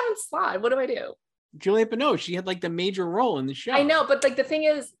 There's a 7th slot. What do I do? Juliette Binoche, she had like the major role in the show. I know, but like the thing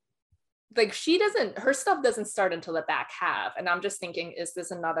is, like her stuff doesn't start until the back half. And I'm just thinking, is this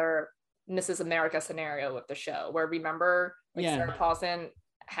another Mrs. America scenario with the show where, remember, like Sarah Paulson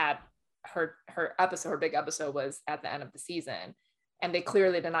had her big episode was at the end of the season, and they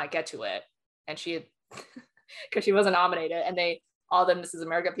clearly did not get to it, and she had because she wasn't nominated, and all the Mrs.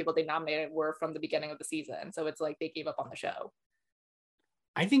 America people they nominated were from the beginning of the season, so it's like they gave up on the show.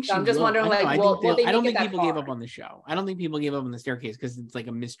 I think so I'm just wondering, like, I don't think people gave up on the show. I don't think people gave up on the staircase because it's like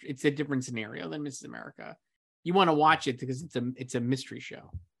a mystery. It's a different scenario than Mrs. America. You want to watch it because it's a mystery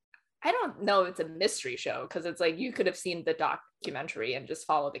show. I don't know if it's a mystery show because it's like you could have seen the documentary and just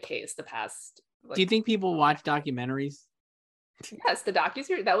follow the case the past. Like, do you think people watch documentaries? Yes, the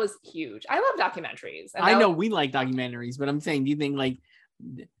docuseries, that was huge. I love documentaries. I know we like documentaries, but I'm saying, do you think like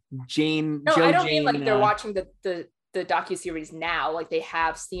Jane? No, I don't mean like they're watching the docuseries now, like they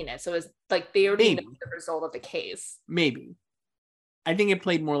have seen it. So it's like they already know the result of the case. Maybe. I think it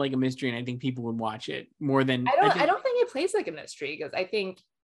played more like a mystery, and I think people would watch it more than. I don't think it plays like a mystery because I think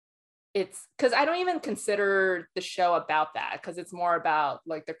it's because I don't even consider the show about that, because it's more about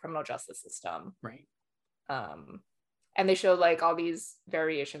like the criminal justice system. Right. And they show like all these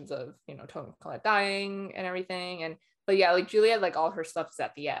variations of, you know, Toni Collette dying and everything. And but yeah, like Juliet, like all her stuff's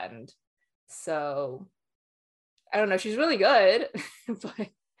at the end. So I don't know, she's really good, but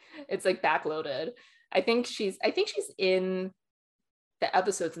it's like backloaded. I think she's in the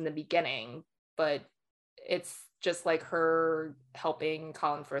episodes in the beginning, but it's just like her helping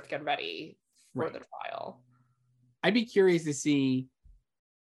Colin Firth get ready for the trial. I'd be curious to see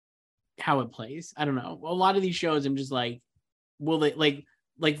how it plays. I don't know. A lot of these shows, I'm just like, will it like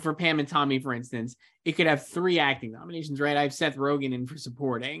for Pam and Tommy, for instance, it could have 3 acting nominations, right? I have Seth Rogen in for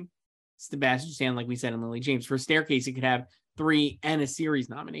supporting. Sebastian Stan, like we said, and Lily James. For Staircase, it could have 3 and a series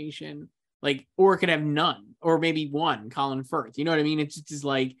nomination. Like, or it could have none, or maybe 1, Colin Firth. You know what I mean? It's just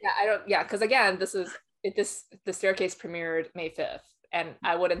like, because again, the Staircase premiered May 5th, and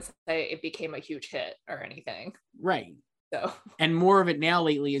I wouldn't say it became a huge hit or anything. Right. So, and more of it now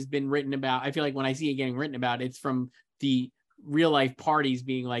lately has been written about. I feel like when I see it getting written about, it's from the real life parties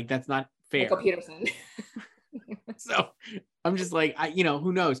being like, that's not fair. Michael Peterson. So I'm just like,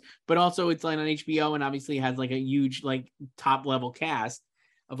 who knows? But also it's like on HBO, and obviously has like a huge like top level cast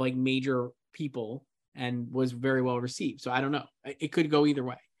of like major people, and was very well received. So I don't know. It could go either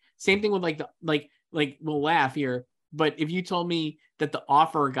way. Same thing with like we'll laugh here, but if you told me that The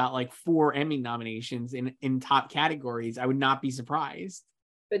Offer got like 4 Emmy nominations in top categories, I would not be surprised.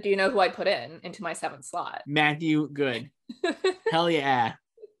 But do you know who I put into my 7th slot? Matthew Good. Hell yeah.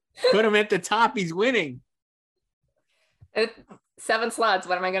 Put him at the top. He's winning. 7 slots.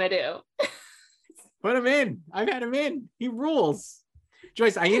 What am I going to do? Put him in. I've had him in. He rules.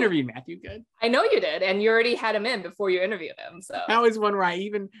 Joyce, I interviewed Matthew Good. I know you did, and you already had him in before you interviewed him. So that was one where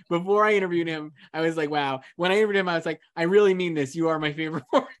even before I interviewed him, I was like, wow. When I interviewed him, I was like, I really mean this. You are my favorite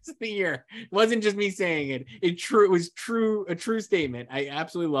performance of the year. It wasn't just me saying it. It was a true statement. I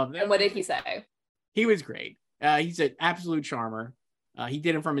absolutely loved it. And what did he say? He was great. He's an absolute charmer. He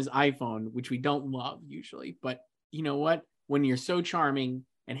did it from his iPhone, which we don't love usually. But you know what? When you're so charming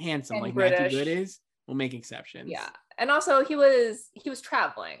and handsome and like British. Matthew Good is, we'll make exceptions. Yeah. And also he was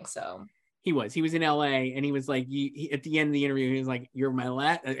traveling, so he was in LA, and he was like, at the end of the interview, he was like, you're my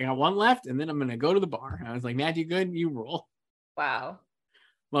last, I got 1 left, and then I'm gonna go to the bar. And I was like, Matthew Good, you rule. Wow.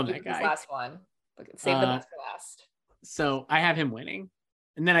 Love that guy. Last one. Save the best for last. So I have him winning.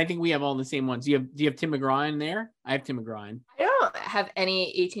 And then I think we have all the same ones. Do you have Tim McGraw in there? I have Tim McGraw in. I don't have any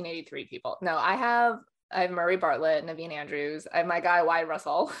 1883 people. No, I have Murray Bartlett, Naveen Andrews. I have my guy Wyatt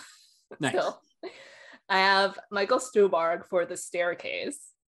Russell. Nice. Still. I have Michael Stuhlbarg for The Staircase.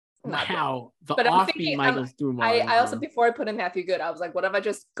 Wow. The offbeat Michael Stuhlbarg. I also, before I put in Matthew Good, I was like, what if I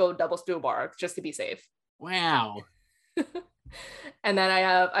just go double Stuhlbarg just to be safe? Wow. And then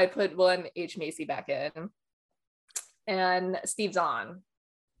I put William H. Macy back in, and Steve Zahn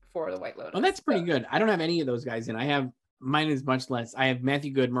for The White Lotus. Oh, that's pretty good. I don't have any of those guys in. I have, mine is much less. I have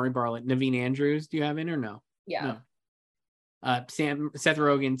Matthew Good, Murray Bartlett, Naveen Andrews. Do you have in or no? Yeah. No. Seth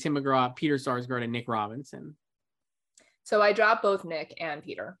Rogen, Tim McGraw, Peter Sarsgaard, and Nick Robinson. So I dropped both Nick and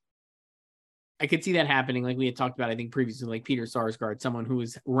Peter. I could see that happening, like we had talked about, I think previously, like Peter Sarsgaard, someone who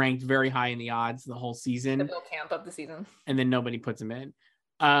was ranked very high in the odds the whole season. The Bill Camp of the season. And then nobody puts him in.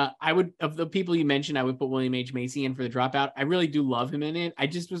 I would, of the people you mentioned, I would put William H. Macy in for The Dropout. I really do love him in it. I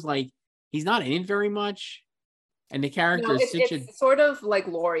just was like, he's not in it very much. And the character is it's sort of like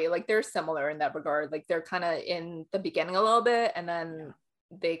Laurie, like they're similar in that regard. Like they're kind of in the beginning a little bit, and then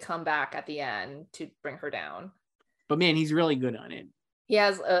they come back at the end to bring her down. But man, he's really good on it. He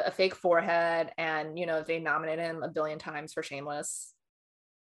has a fake forehead, and they nominated him a billion times for Shameless.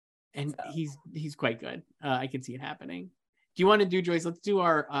 And so he's quite good. I can see it happening. Do you want to do, Joyce? Let's do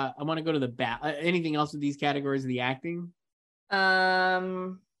our. I want to go to the anything else with these categories of the acting?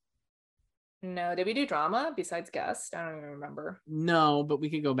 No, did we do drama besides guest? I don't even remember. No, but we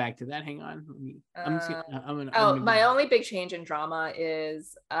could go back to that. Hang on. My only big change in drama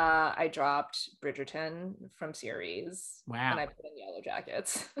is I dropped Bridgerton from series. Wow. And I put in Yellow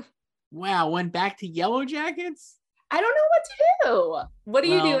Jackets. Wow, went back to Yellow Jackets? I don't know what to do. What do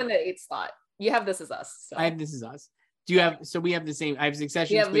you do in the 8th slot? You have This Is Us. So. I have This Is Us. Do you have, so we have the same, I have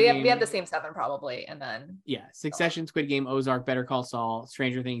Succession, we have the same 7 probably, and then Succession, Squid Game, Ozark, Better Call Saul,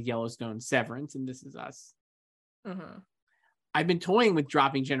 Stranger Things, Yellowstone, Severance, and This Is Us. Mm-hmm. I've been toying with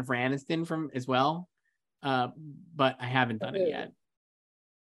dropping Jennifer Aniston from as well, but I haven't done it yet.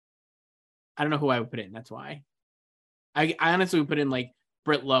 I don't know who I would put in, that's why. I honestly would put in like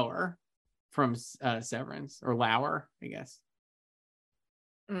Britt Lower from Severance, or Lauer, I guess.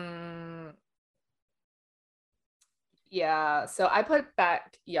 Yeah, so I put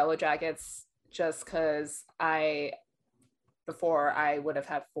back Yellow Jackets just because before I would have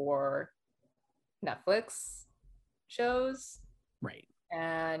had 4 Netflix shows, Right.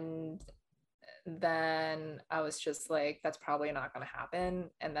 and then I was just like, that's probably not going to happen.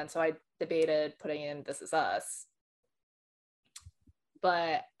 And then so I debated putting in This Is Us,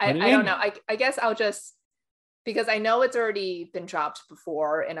 but I don't know. I guess I'll just, because I know it's already been dropped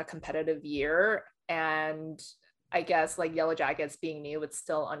before in a competitive year, and I guess like Yellow Jackets being new, it's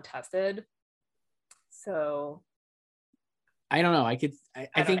still untested. So I don't know.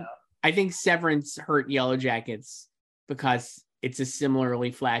 I think Severance hurt Yellow Jackets because it's a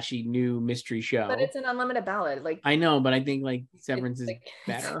similarly flashy new mystery show. But it's an unlimited ballot. Like, I know, but I think like Severance is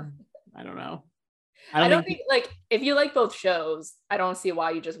better. I don't know. I don't think like if you like both shows, I don't see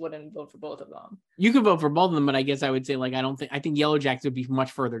why you just wouldn't vote for both of them. You could vote for both of them, but I guess I would say like I think Yellow Jackets would be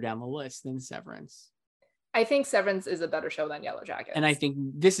much further down the list than Severance. I think Severance is a better show than Yellow Jackets. And I think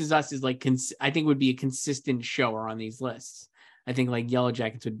This Is Us is like I think would be a consistent shower on these lists. I think like Yellow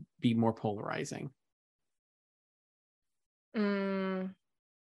Jackets would be more polarizing.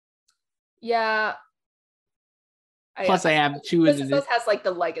 Yeah. Plus, I have two. This has like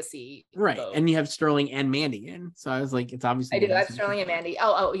the legacy, right? Vote. And you have Sterling and Mandy in, so I was like, it's obviously. I do. That's Sterling and Mandy.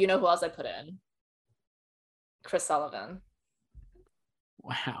 Oh, you know who else I put in? Chris Sullivan.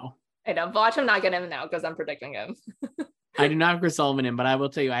 Wow. I know. Watch him not get him now because I'm predicting him. I do not have Chris Sullivan in, but I will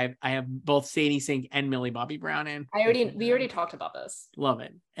tell you, I have both Sadie Sink and Millie Bobby Brown in. We already talked about this. Love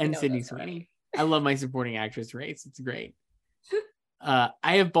it, and Sydney Sweeney. I love my supporting actress race. It's great. I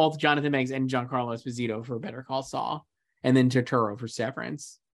have both Jonathan Banks and Giancarlo Esposito for Better Call Saul, and then Turturro for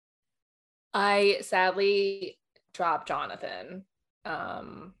Severance. I sadly dropped Jonathan.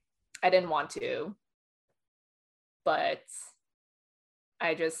 I didn't want to, but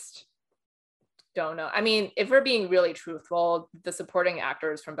I just don't know. I mean, if we're being really truthful, the supporting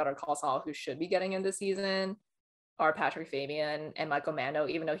actors from Better Call Saul who should be getting in this season are Patrick Fabian and Michael Mando,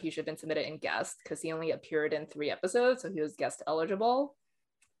 even though he should have been submitted in guest because he only appeared in 3 episodes, so he was guest eligible.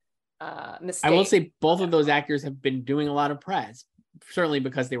 I will say both of those actors have been doing a lot of press, certainly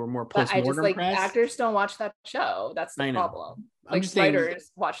because they were more post-mortem press. Actors don't watch that show. That's the problem. I'm just saying, writers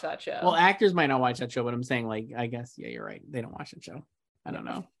watch that show. Well, actors might not watch that show, but I'm saying, like, I guess, yeah, you're right. They don't watch that show. I don't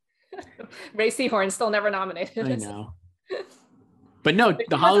know. Ray Seahorn still never nominated. I know. But no,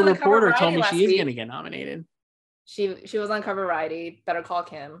 the Hollywood Reporter told me she is going to get nominated. She was on Cover Variety. Better Call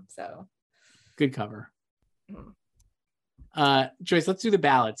Kim. So good cover. Joyce, let's do the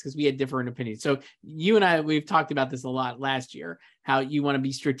ballots because we had different opinions. So you and I, we've talked about this a lot last year, how you want to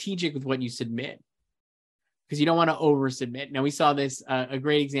be strategic with what you submit because you don't want to over submit. Now we saw this, a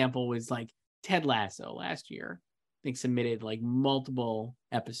great example was like Ted Lasso last year. I think submitted like multiple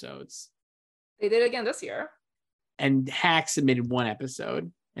episodes. They did it again this year. And Hacks submitted 1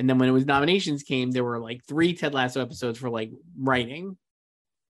 episode. And then when it was nominations came, there were like 3 Ted Lasso episodes for like writing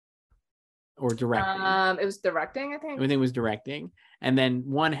or directing. It was directing, I think. Everything was directing. And then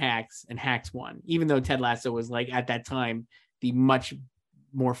 1 Hacks, and Hacks won, even though Ted Lasso was like at that time the much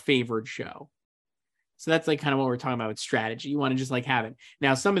more favored show. So that's like kind of what we're talking about with strategy. You want to just like have it.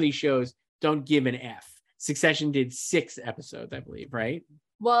 Now, some of these shows don't give an F. Succession did 6 episodes, I believe, right?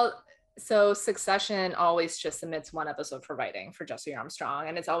 Well, so Succession always just submits 1 episode for writing for Jesse Armstrong,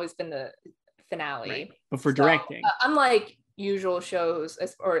 and it's always been the finale. Right. But for directing, unlike usual shows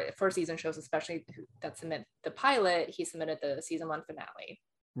or first season shows, especially that submit the pilot, he submitted the season 1 finale,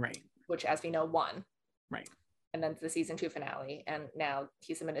 right? Which, as we know, won. Right. And then the season 2 finale, and now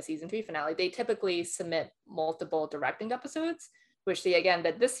he submitted season 3 finale. They typically submit multiple directing episodes, which they again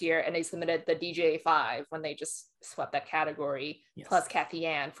did this year, and they submitted the DJ 5 when they just swept that category, yes, plus Kathy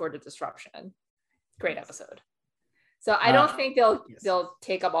Ann for The Disruption. Great episode. So I don't think they'll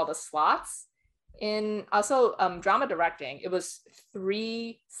take up all the slots. In also drama directing, it was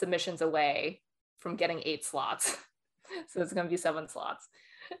 3 submissions away from getting 8 slots. So it's going to be 7 slots.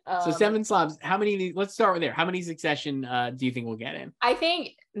 So 7 slots. How many of these? Let's start with there. How many Succession do you think we'll get in? I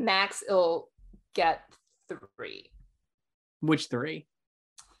think max will get 3. Which 3?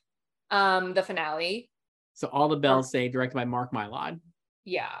 The finale. So All the Bells Say, directed by Mark Mylod.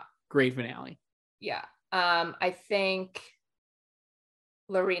 Yeah. Great finale. Yeah. I think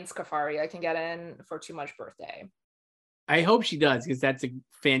Lorene Scafaria can get in for Too Much Birthday. I hope she does, because that's a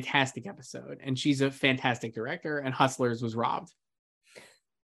fantastic episode, and she's a fantastic director. And Hustlers was robbed.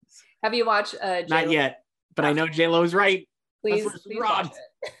 Have you watched? Not yet, but I know J-Lo's right. Please watch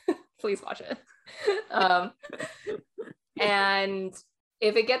it. Please watch it. And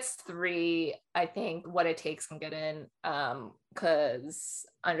if it gets 3, I think What It Takes can get in, because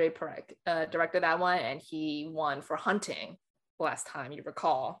Andre Perec directed that one, and he won for Hunting last time, you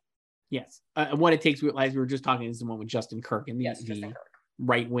recall. Yes. What It Takes, as we were just talking, is the one with Justin Kirk and the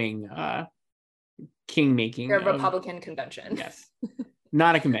right-wing king-making. The Republican convention. Yes.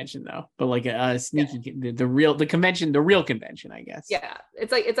 Not a convention though, but like a sneaky, the real convention, I guess. Yeah,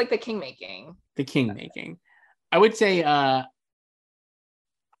 it's like the king making. The king making. I would say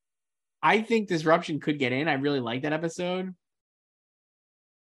I think Disruption could get in. I really like that episode.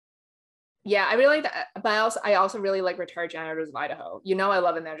 Yeah, I really like that, but I also really like Retired Janitors of Idaho. You know, I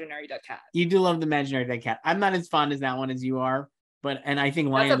love Imaginary Dead Cat. You do love the Imaginary Dead Cat. I'm not as fond as that one as you are, and I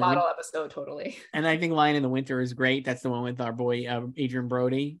think That's a bottle episode, totally. And I think Lion in the Winter is great. That's the one with our boy Adrian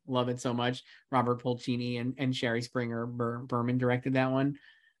Brody. Love it so much. Robert Pulcini and Sherry Springer Berman directed that one.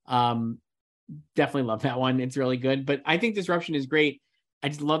 Definitely love that one. It's really good. But I think Disruption is great. I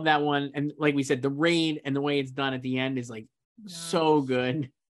just love that one. And like we said, the raid and the way it's done at the end is like so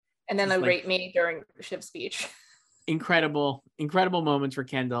good. And then the rate me during Shiv's speech. Incredible moments for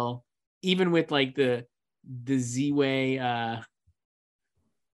Kendall. Even with like the Z-Way,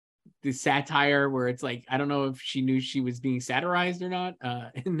 the satire where it's like, I don't know if she knew she was being satirized or not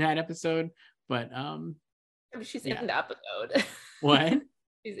in that episode, but she's in the episode. What?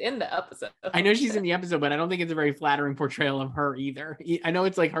 She's in the episode. I know she's in the episode, but I don't think it's a very flattering portrayal of her either. I know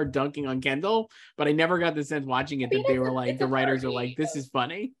it's like her dunking on Kendall, but I never got the sense watching it that they were like, the writers are like, this is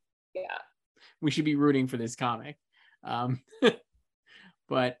funny. Yeah. We should be rooting for this comic. But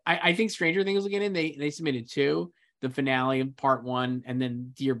I think Stranger Things will get in. They submitted 2, the finale of part 1, and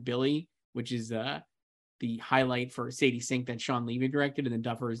then Dear Billy, which is the highlight for Sadie Sink that Sean Levy directed, and the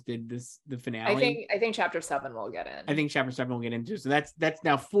Duffers did the finale. I think chapter 7 will get in. I think chapter 7 will get into. So that's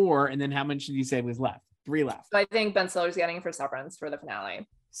now 4, and then how much did you say was left? 3 left. So I think Ben Stiller's getting for Severance for the finale.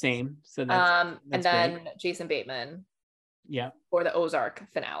 Same. So that's and then big. Jason Bateman. Yeah. For the Ozark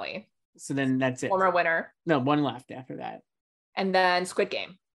finale. So then that's it. Former winner. No, 1 left after that. And then Squid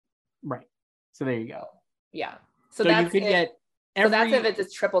Game. Right. So there you go. Yeah. So that's you could get so that's if it's a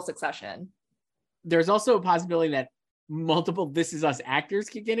triple succession. There's also a possibility that multiple This Is Us actors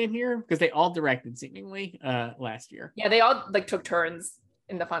could get in here because they all directed seemingly last year. Yeah, they all like took turns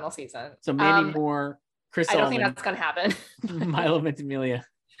in the final season. So maybe more Chris I don't Sullivan, think that's gonna happen. Milo Ventimiglia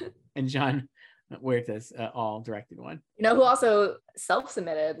and John Huertas all directed one. You know who also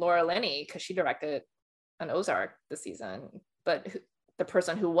self-submitted? Laura Linney, because she directed an Ozark this season. But the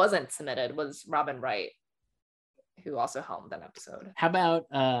person who wasn't submitted was Robin Wright, who also helmed that episode. How about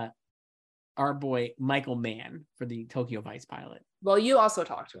our boy Michael Mann for the Tokyo Vice pilot? Well, you also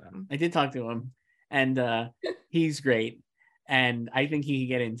talked to him. I did talk to him, and he's great. And I think he can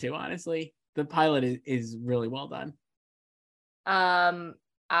get into, honestly. The pilot is really well done. Tell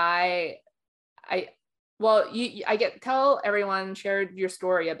everyone, share your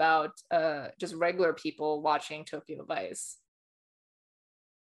story about just regular people watching Tokyo Vice.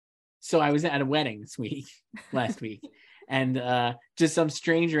 So I was at a wedding last week, and just some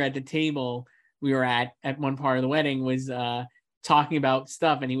stranger at the table we were at one part of the wedding was talking about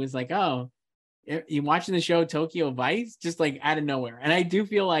stuff, and he was like, "Oh, you watching the show Tokyo Vice?" Just like out of nowhere. And I do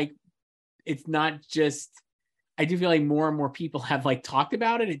feel like it's not just. I do feel like more and more people have like talked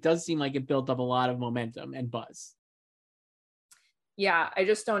about it. It does seem like it built up a lot of momentum and buzz. Yeah, I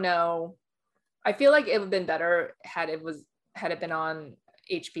just don't know. I feel like it would have been better had it been on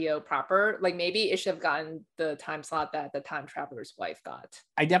HBO proper. Like maybe it should have gotten the time slot that the Time Traveler's Wife got.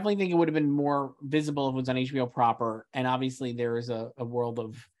 I definitely think it would have been more visible if it was on HBO proper. And obviously there is a world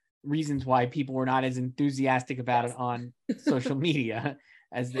of reasons why people were not as enthusiastic about it on social media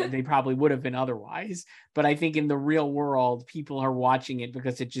as they probably would have been otherwise. But I think in the real world, people are watching it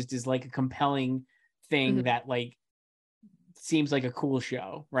because it just is like a compelling thing that like seems like a cool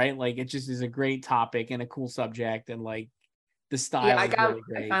show, right? Like it just is a great topic and a cool subject, and like the style is really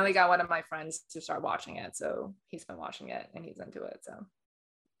great. I finally got one of my friends to start watching it, so he's been watching it and he's into it. So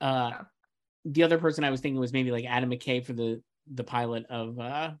the other person I was thinking was maybe like Adam McKay for the pilot of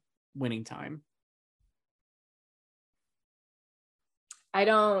Winning Time. I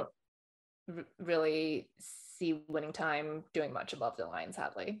don't really see Winning Time doing much above the line,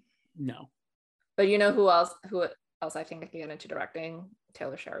 sadly. No. But you know who else I think I can get into directing?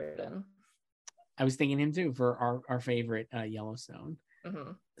 Taylor Sheridan. I was thinking him too for our favorite Yellowstone.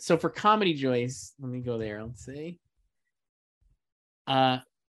 Mm-hmm. So for comedy, Joyce, let me go there. Let's see.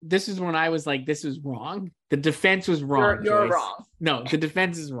 This is when I was like, this was wrong. The defense was wrong. You're wrong. No, the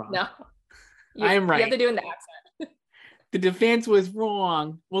defense is wrong. No. I am right. You have to do it in the accent. The defense was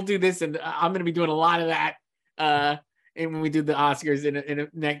wrong. We'll do this, and I'm going to be doing a lot of that and when we do the Oscars in a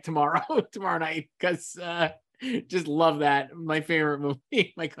neck tomorrow night, because just love that. My favorite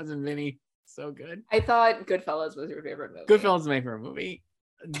movie, My Cousin Vinny, so good. I thought Goodfellas was your favorite movie. Goodfellas is my favorite movie.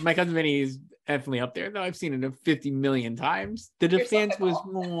 My Cousin Vinny is definitely up there, though. I've seen it 50 million times. The defense was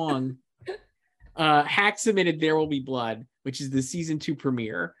wrong. Hack submitted There Will Be Blood, which is the season 2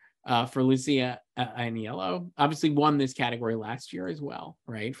 premiere for Lucia Aniello. Obviously won this category last year as well,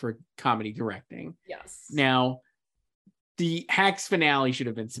 right? For comedy directing. Yes. Now, the Hacks finale should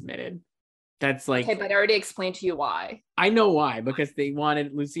have been submitted. That's like... Okay, but I already explained to you why. I know why, because they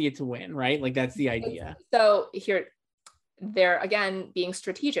wanted Lucia to win, right? Like, that's the idea. So here, they're, again, being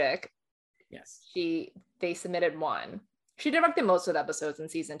strategic. Yes. They submitted one. She directed most of the episodes in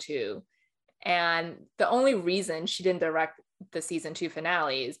season 2. And the only reason she didn't direct the season 2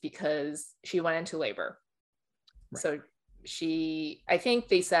 finale is because she went into labor. Right. So I think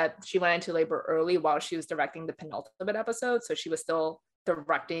they said she went into labor early while she was directing the penultimate episode. So she was still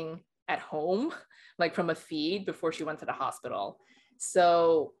directing at home, like from a feed before she went to the hospital.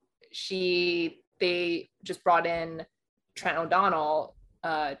 So they just brought in Trent O'Donnell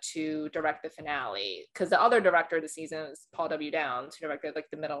to direct the finale, because the other director of the season is Paul W. Downs, who directed like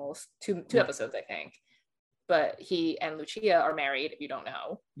the middle two episodes, I think. But he and Lucia are married, if you don't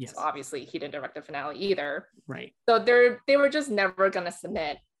know. Yes. So obviously he didn't direct the finale either. Right. So they were just never going to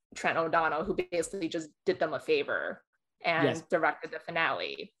submit Trent O'Donnell, who basically just did them a favor and directed the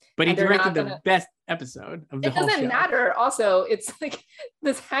finale. But he directed the best episode of the whole show. It doesn't matter. Also, it's like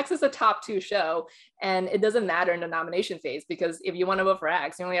this Hacks is a top 2 show, and it doesn't matter in the nomination phase, because if you want to vote for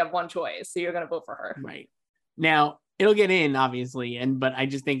Hacks, you only have one choice, so you're going to vote for her. Right. Now, it'll get in, obviously, but I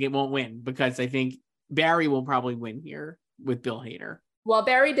just think it won't win, because I think Barry will probably win here with Bill Hader. Well,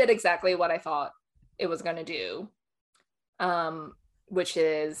 Barry did exactly what I thought it was going to do. Which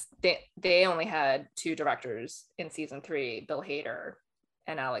is they only had 2 directors in season 3, Bill Hader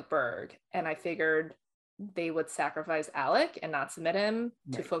and Alec Berg. And I figured they would sacrifice Alec and not submit him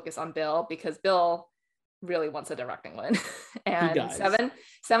to focus on Bill, because Bill really wants a directing win. And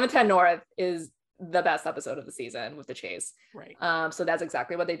 710 North is the best episode of the season with the chase. Right. So that's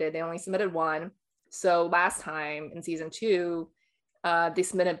exactly what they did. They only submitted one. So last time in season 2, they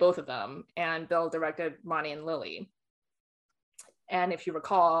submitted both of them, and Bill directed Ronnie and Lily. And if you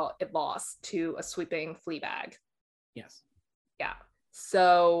recall, it lost to a sweeping Fleabag. Yes. Yeah.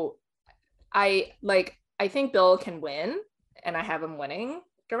 So I think Bill can win, and I have him winning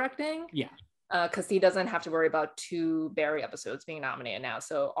directing. Yeah. Because he doesn't have to worry about 2 Barry episodes being nominated now.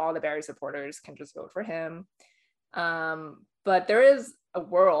 So all the Barry supporters can just vote for him. But there is a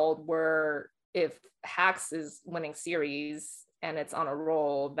world where if Hacks is winning series and it's on a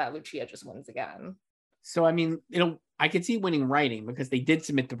roll, that Lucia just wins again. So, I mean, I could see winning writing, because they did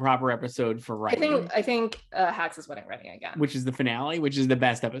submit the proper episode for writing. I think Hacks is winning writing again. Which is the finale, which is the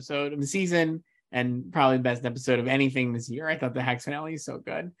best episode of the season, and probably the best episode of anything this year. I thought the Hacks finale is so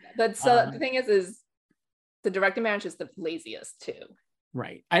good. But the thing is the directing manager is the laziest too.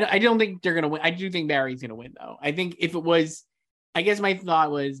 Right. I don't think they're going to win. I do think Barry's going to win, though. I think if it was, I guess my thought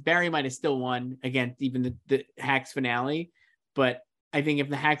was Barry might have still won against even the Hacks finale. But I think if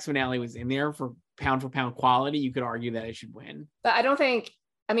the Hacks finale was in there for pound quality, you could argue that it should win. But I don't think,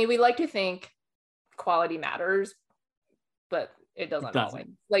 we like to think quality matters, but it doesn't always.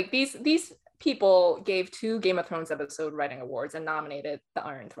 Like these people gave 2 Game of Thrones episode writing awards and nominated the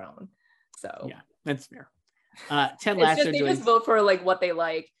Iron Throne. So yeah, that's fair. Ted Lasso, they just vote for like what they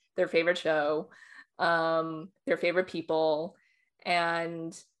like, their favorite show, their favorite people.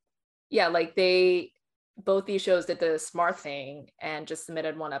 And yeah, like both these shows did the smart thing and just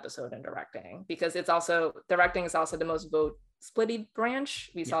submitted 1 episode in directing, because directing is also the most vote splitty branch.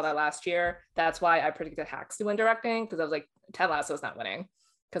 We saw that last year. That's why I predicted Hacks to win directing, because I was like, Ted Lasso is not winning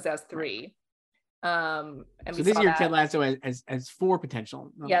because that's 3. And so this year Ted Lasso has 4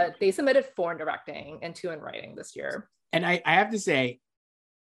 potential. Yeah, they submitted 4 in directing and 2 in writing this year. And I have to say,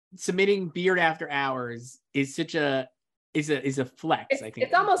 submitting Beard After Hours is such a flex. I think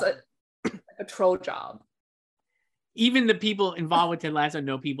it's almost a troll job. Even the people involved with Ted Lasso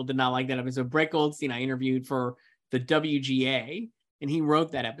know people did not like that episode. Brett Goldstein, I interviewed for the WGA, and he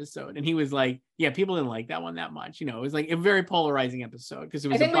wrote that episode, and he was like, yeah, people didn't like that one that much. It was like a very polarizing episode, because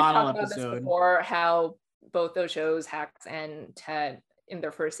it was a bottle episode. We've talked about this before, how both those shows, Hacks and Ted, in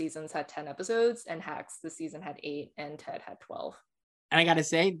their first seasons had 10 episodes, and Hacks this season had 8 and Ted had 12. And I gotta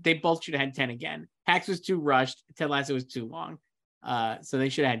say, they both should have had 10 again. Hacks was too rushed. Ted Lasso was too long. So they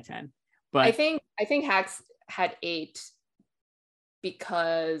should have had 10. But I think Hacks had 8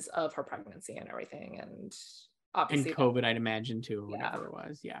 because of her pregnancy and everything. And And obviously. COVID, I'd imagine too, or Yeah. whatever it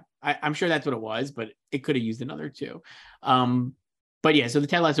was. Yeah, I'm sure that's what it was, but it could have used another too. But yeah, so the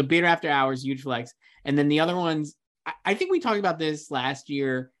Ted Lasso, Beer After Hours, huge flex, and then the other ones. I think we talked about this last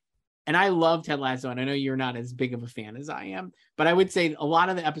year, and I love Ted Lasso, and I know you're not as big of a fan as I am, but I would say a lot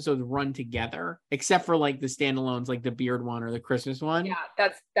of the episodes run together, except for like the standalones, like the Beard one or the Christmas one. Yeah,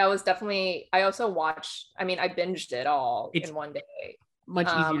 that was definitely. I also watched. I mean, I binged it all in one day. Much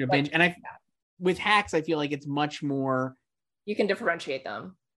easier to binge, and with Hacks, I feel like it's much more. You can differentiate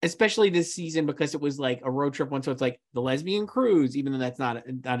them, especially this season, because it was like a road trip one. So it's like the lesbian cruise, even though it's not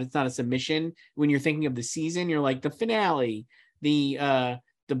a submission. When you're thinking of the season, you're like the finale, the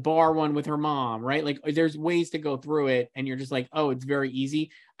bar one with her mom, right? Like there's ways to go through it, and you're just like, oh, it's very easy.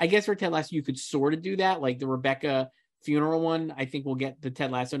 I guess for Ted Lasso, you could sort of do that, like the Rebecca funeral one. I think we'll get the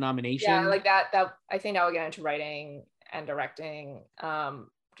Ted Lasso nomination. Yeah, like that I think I will get into writing and directing.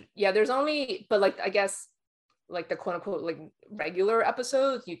 Yeah, there's only, but like I guess like the quote unquote like regular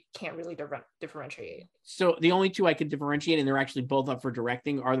episodes, you can't really differentiate. So the only two I could differentiate, and they're actually both up for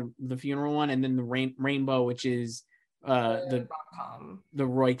directing, are the funeral one and then the Rainbow, which is the rom-com, the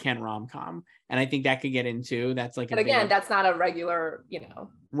Roy Kent rom-com, and I think that could get into. That's like, but again, that's not a regular,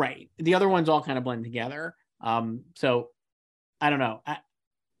 right. The other ones all kind of blend together. So I don't know.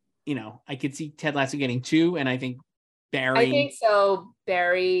 I could see Ted Lasso getting 2, and I think Barry. I think so.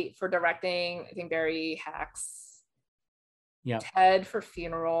 Barry for directing. I think Barry Hacks. Yeah. Ted for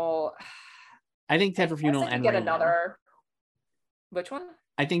funeral. I think Ted for funeral and get Rainbow. Another. Which one?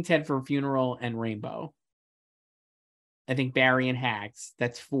 I think Ted for funeral and Rainbow. I think Barry and Hacks.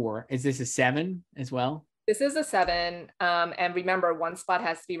 That's 4. Is this a 7 as well? This is a 7. And remember, one spot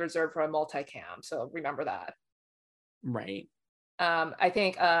has to be reserved for a multicam. So remember that. Right. I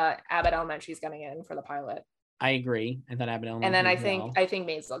think Abbott Elementary is getting in for the pilot. I agree. I thought Abbott Elementary. And then I think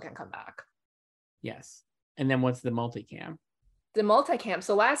Maisel can come back. Yes. And then what's the multicam? The multicam.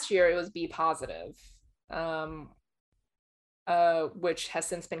 So last year it was B Positive, which has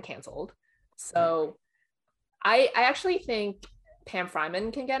since been canceled. So I actually think Pam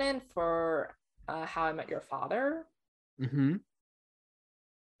Fryman can get in for How I Met Your Father. Mm-hmm.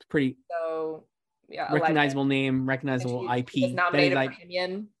 It's pretty. So yeah, recognizable name, recognizable IP. She's nominated for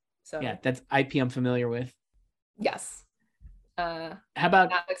Himian. So yeah, that's IP I'm familiar with. Yes. How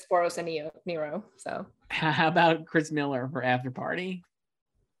about Alex Boros and Nero? So how about Chris Miller for After Party?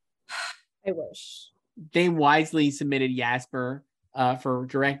 I wish. They wisely submitted Jasper for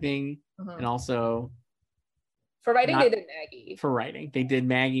directing, and also for writing. They did Maggie for writing. They did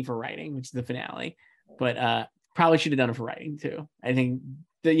Maggie for writing, which is the finale. But probably should have done it for writing too. I think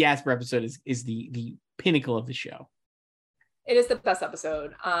the Jasper episode is the pinnacle of the show. It is the best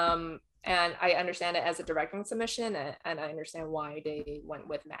episode. And I understand it as a directing submission, and I understand why they went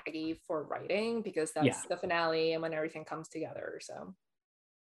with Maggie for writing, because that's the finale and when everything comes together. So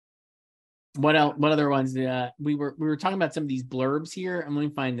what else? What other ones? We were talking about some of these blurbs here. I'm going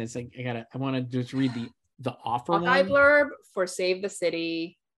to find this. I want to just read the offer Hawkeye one. blurb for Save the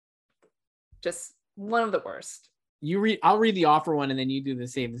City. Just one of the worst. I'll read the offer one, and then you do the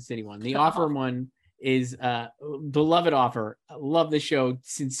Save the City one. The offer one is beloved offer. I love the show,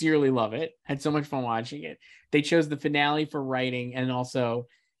 sincerely love it. Had so much fun watching it. They chose the finale for writing, and also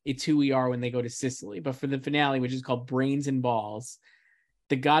It's Who We Are when they go to Sicily. But for the finale, which is called Brains and Balls,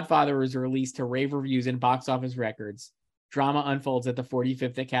 The Godfather is released to rave reviews and box office records. Drama unfolds at the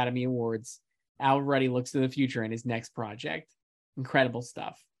 45th Academy Awards. Al Ruddy looks to the future in his next project. Incredible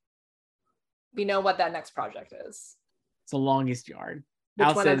stuff. We know what that next project is. It's The Longest Yard.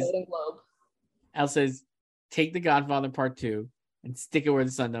 Which won a Golden Globe. Al says, take The Godfather Part 2 and stick it where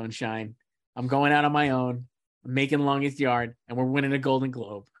the sun don't shine. I'm going out on my own. I'm making Longest Yard, and we're winning a Golden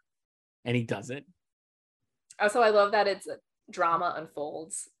Globe. And he does it. Also, I love that it's drama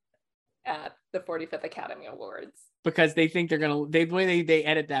unfolds at the 45th Academy Awards. Because they think they're going to, the way they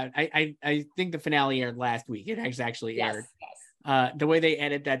edit that, I think the finale aired last week. It actually aired. Yes. The way they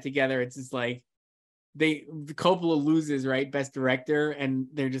edit that together, it's just like, Coppola loses, right? Best director, and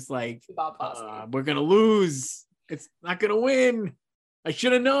they're just like, we're gonna lose. It's not gonna win. I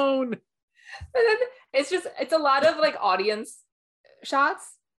should have known. It's a lot of like audience shots.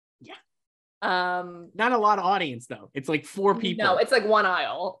 Yeah. Not a lot of audience though. It's like 4 people. No, it's like one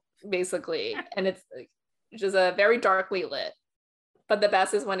aisle basically, and it's like just a very darkly lit. But the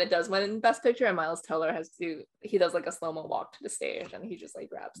best is when it does win Best Picture, and Miles Teller he does like a slow-mo walk to the stage, and he just like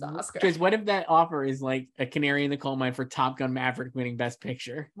grabs the Oscar. Because what if that offer is like a canary in the coal mine for Top Gun Maverick winning Best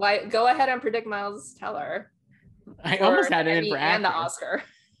Picture? Why? Go ahead and predict Miles Teller. I almost had it in for actress. And the Oscar.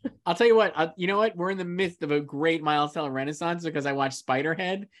 I'll tell you what. You know what? We're in the midst of a great Miles Teller renaissance because I watched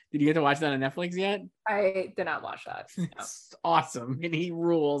Spiderhead. Did you get to watch that on Netflix yet? I did not watch that. No. It's awesome, and he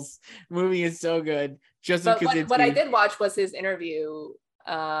rules. The movie is so good. But what I did watch was his interview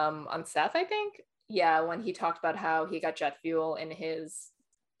on Seth, I think. Yeah, when he talked about how he got jet fuel in his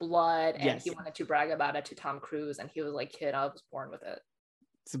blood and he wanted to brag about it to Tom Cruise, and he was like, "Kid, I was born with it."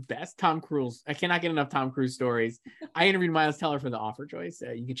 It's the best. Tom Cruise. I cannot get enough Tom Cruise stories. I interviewed Miles Teller for The Offer, Joyce.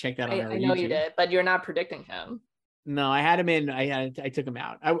 You can check that on our YouTube. I know you did, but you're not predicting him. No, I had him in. I took him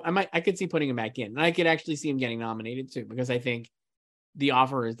out. I could see putting him back in, and I could actually see him getting nominated too, because I think The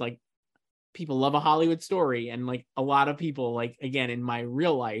Offer is like, people love a Hollywood story, and like a lot of people, like, again, in my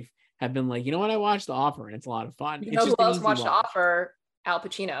real life, have been like, you know what, I watched The Offer and it's a lot of fun. You know who else watched The Offer? Al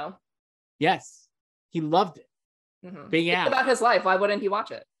Pacino. Yes, he loved it. Mm-hmm. Big Al. It's about his life. Why wouldn't he watch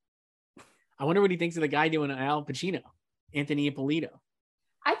it? I wonder what he thinks of the guy doing Al Pacino, Anthony Ippolito.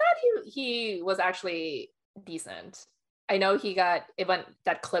 I thought he was actually decent. I know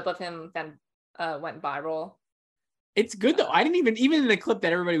that clip of him then went viral. It's good though. I didn't even in the clip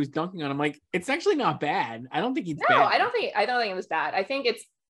that everybody was dunking on, I'm like, it's actually not bad. I don't think he's bad. No, I don't think it was bad. I think it's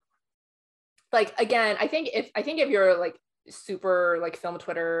like, again, I think if you're like super like film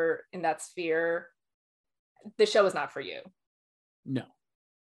Twitter in that sphere, the show is not for you. No.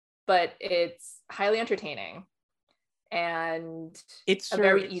 But it's highly entertaining and it's a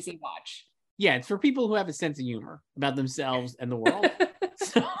very easy watch. Yeah, it's for people who have a sense of humor about themselves and the world.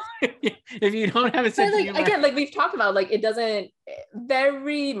 So if you don't have a sense of humor, again, like we've talked about, like, it doesn't,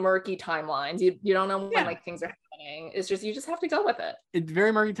 very murky timelines. You don't know when like things are happening. It's just, you just have to go with it. It's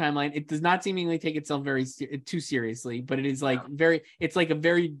very murky timeline. It does not seemingly take itself too seriously, but it is like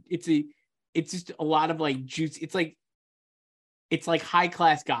it's just a lot of like juice. It's like high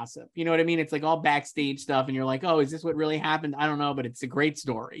class gossip. You know what I mean? It's like all backstage stuff. And you're like, oh, is this what really happened? I don't know, but it's a great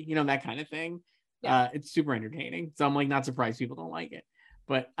story. You know, that kind of thing. Yeah. It's super entertaining. So I'm like, not surprised people don't like it,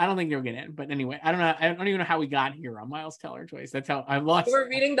 but I don't think they'll get in. But anyway, I don't know. I don't even know how we got here on Miles Teller, Joyce. That's how I lost. We're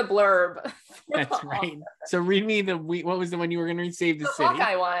reading the blurb. That's right. So read me what was the one you were going to read? Save the City.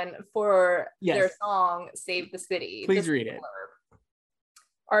 Hawkeye one for their song, Save the City. Please read it.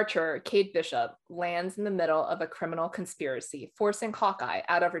 Archer, Kate Bishop, lands in the middle of a criminal conspiracy, forcing Hawkeye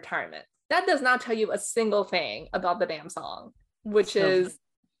out of retirement. That does not tell you a single thing about the damn song, which is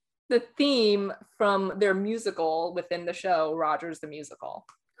the theme from their musical within the show, Rogers the Musical.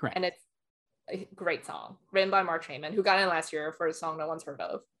 Correct. And it's a great song, written by Mark Heyman, who got in last year for a song no one's heard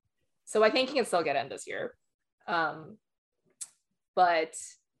of. So I think he can still get in this year. But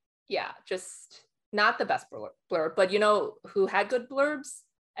yeah, just not the best blurb. But you know who had good blurbs?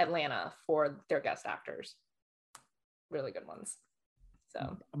 Atlanta, for their guest actors. Really good ones.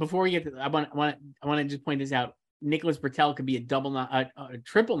 So before we get to, I want to just point this out. Nicholas Britell could be a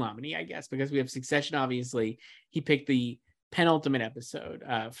triple nominee, I guess, because we have Succession. Obviously, he picked the penultimate episode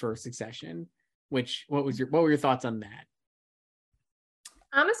for Succession. What were your thoughts on that?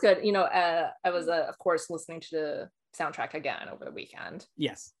 It's good. You know, I was of course listening to the soundtrack again over the weekend.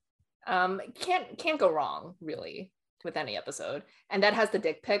 Yes. Can't go wrong really with any episode, and that has the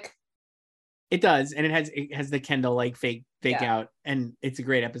dick pic. It does, and it has the Kendall like fake out, and it's a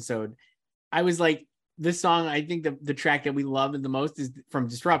great episode. I was like, this song, I think the track that we love the most is from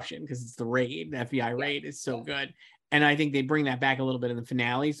Disruption, because it's the raid. The FBI raid is so good, and I think they bring that back a little bit in the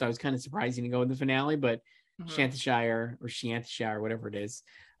finale. So I was kind of surprised he didn't go in the finale, but Shantyshire, whatever it is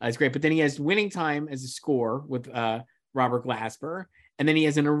great. But then he has Winning Time as a score with Robert Glasper, and then he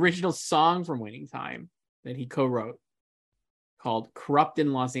has an original song from Winning Time that he co-wrote called Corrupt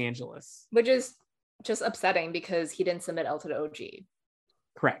in Los Angeles. Which is just upsetting because he didn't submit L to the OG.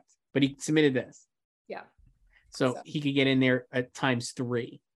 Correct. But he submitted this. Yeah. So he could get in there at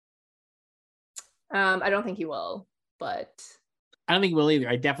 ×3. I don't think he will, but... I don't think he will either.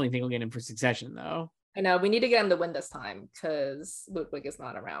 I definitely think he'll get in for Succession, though. I know. We need to get him to win this time because Ludwig is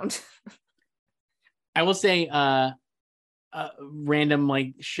not around. I will say... random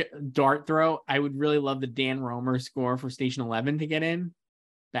like dart throw. I would really love the Dan Romer score for Station 11 to get in.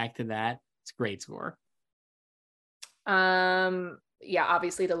 Back to that. It's a great score. Yeah,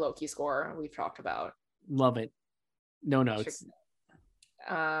 obviously the Loki score we've talked about. Love it. No notes.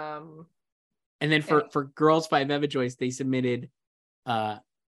 And then for Girls 5 Eva Joyce, they submitted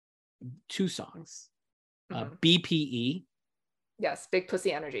 2 songs. BPE. Yes, Big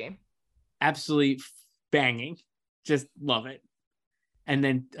Pussy Energy. Absolutely banging. Just love it. And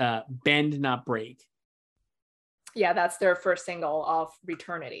then Bend Not Break. Yeah, that's their first single off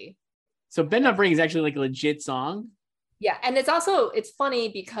Returnity. So Bend Not Break is actually like a legit song. Yeah, and it's funny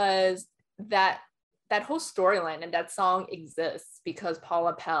because that that whole storyline and that song exists because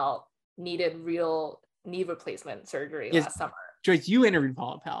Paula Pell needed real knee replacement surgery last summer. Joyce, you interviewed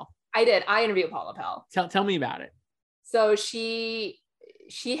Paula Pell. I did. I interviewed Paula Pell. Tell me about it. So she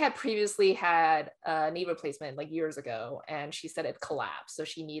had previously had a knee replacement like years ago, and she said it collapsed. So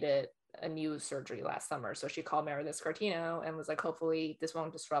she needed a new surgery last summer. So she called Meredith Scardino and was like, hopefully this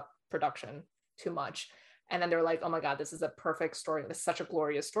won't disrupt production too much. And then they're like, oh my God, this is a perfect story. It's such a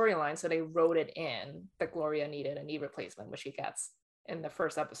glorious storyline. So they wrote it in that Gloria needed a knee replacement, which she gets in the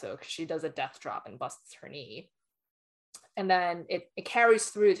first episode because she does a death drop and busts her knee. And then it carries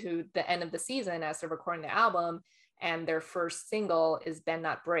through to the end of the season as they're recording the album. And their first single is Bend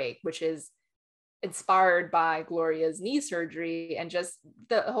Not Break, which is inspired by Gloria's knee surgery. And just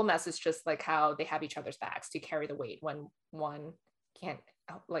the whole message, just like how they have each other's backs to carry the weight when one can't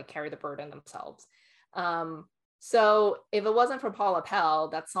like carry the burden themselves. So if it wasn't for Paula Pell,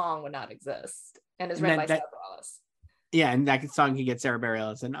 that song would not exist. And it's written by Sarah Bareilles. Yeah, and that song could get Sarah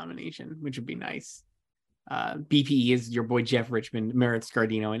Bareilles a nomination, which would be nice. BPE is your boy Jeff Richmond, Meredith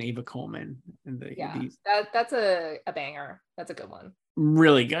Scardino, and Ava Coleman. And that's a banger. That's a good one.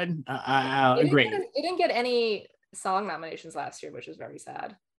 Really good. Great. It didn't get any song nominations last year, which is very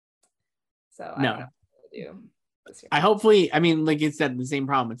sad. So I don't know what to do this year. I mean, like it said, the same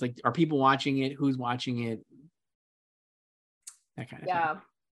problem. It's like, are people watching it? Who's watching it? That kind of thing. Yeah.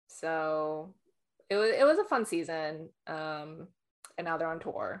 So it was a fun season. And now they're on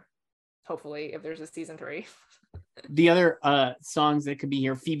tour. Hopefully, if there's a season 3. The other songs that could be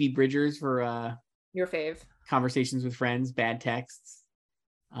here, Phoebe Bridgers for your fave, Conversations with Friends, Bad Texts.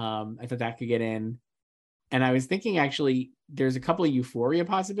 I thought that could get in. And I was thinking, actually, there's a couple of Euphoria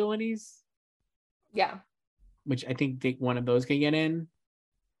possibilities. Yeah. Which I think one of those could get in.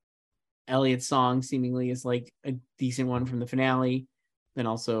 Elliot's song seemingly is like a decent one from the finale. Then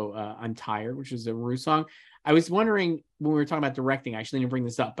also I'm Tired, which is a Rue song. I was wondering when we were talking about directing, I actually didn't bring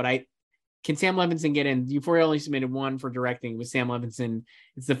this up, but can Sam Levinson get in? Euphoria only submitted one for directing with Sam Levinson.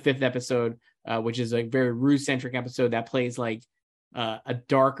 It's the 5th episode, which is a very Rue-centric episode that plays like a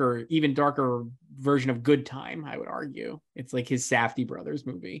darker, even darker version of Good Time, I would argue. It's like his Safdie brothers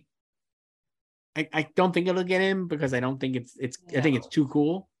movie. I don't think it'll get in because I don't think I think it's too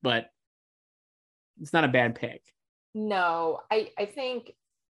cool, but it's not a bad pick. No, I think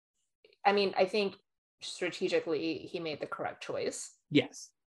strategically he made the correct choice. Yes.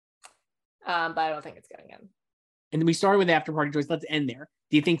 But I don't think it's getting in. And we started with After Party, Joyce. Let's end there.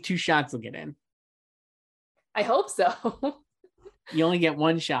 Do you think 2 shots will get in? I hope so. You only get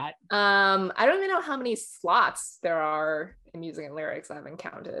 1 shot. I don't even know how many slots there are in music and lyrics. I haven't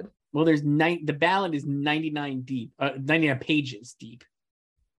counted. Well, the ballot is 99 deep, 99 pages deep.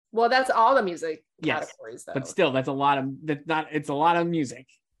 Well, that's all the music categories, though. But still, it's a lot of music.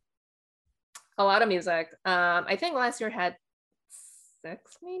 A lot of music. I think last year had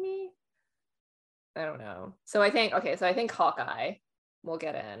 6, maybe. I don't know. So I think Hawkeye will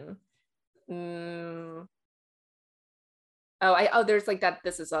get in. There's like that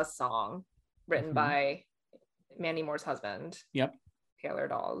This Is Us song written by Mandy Moore's husband. Yep. Taylor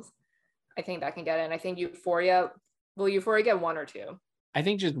Dawes. I think that can get in. I think Euphoria. Will Euphoria get 1 or 2? I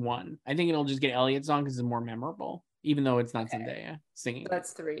think just 1. I think it'll just get Elliot's song because it's more memorable, even though it's not Zendaya singing.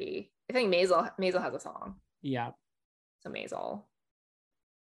 That's 3. I think Maisel has a song. Yeah. So Maisel.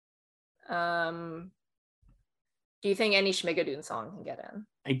 Do you think any Schmigadoon song can get in?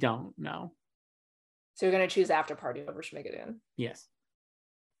 I don't know. So you're gonna choose After Party over Schmigadoon? Yes.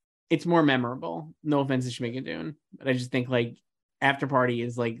 It's more memorable. No offense to Schmigadoon, but I just think like After Party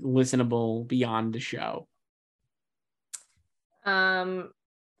is like listenable beyond the show.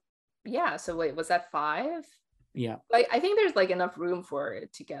 Yeah. So wait, was that 5? Yeah. Like I think there's like enough room for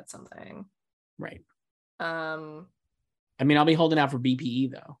it to get something. Right. I mean, I'll be holding out for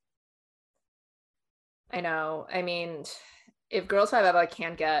BPE though. I know. I mean, if Girls 5 Eva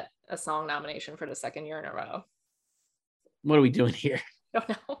can't get a song nomination for the 2nd year in a row, what are we doing here? I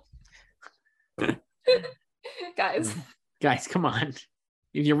don't know. Guys, come on.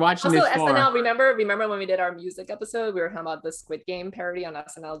 If you're watching also, this far... SNL, remember when we did our music episode, we were talking about the Squid Game parody on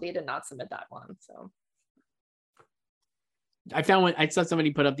SNL. They did not submit that one. So I found one. I saw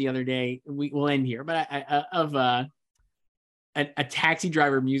somebody put up the other day. We'll end here, but a taxi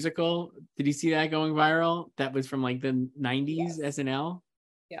driver musical. Did you see that going viral? That was from like the 90s. Yes. SNL.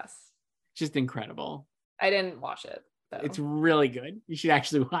 Yes. Just incredible. I didn't watch it, though. It's really good. You should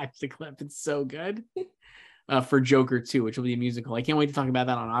actually watch the clip. It's so good. For Joker 2, which will be a musical. I can't wait to talk about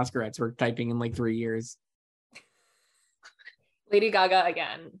that on Oscarates. We're typing in like 3 years. Lady Gaga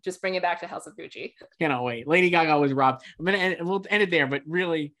again. Just bring it back to House of Gucci. Cannot wait. Lady Gaga was robbed. We'll end it there, but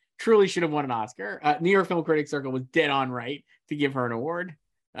really, truly should have won an Oscar. New York Film Critics Circle was dead on right to give her an award.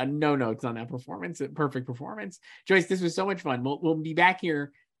 No notes on that performance. A perfect performance. Joyce, this was so much fun. We'll be back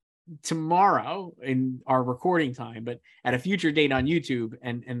here tomorrow in our recording time, but at a future date on YouTube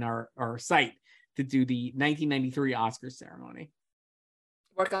and our site to do the 1993 Oscars ceremony.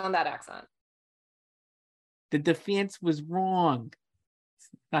 Work on that accent. The defense was wrong. It's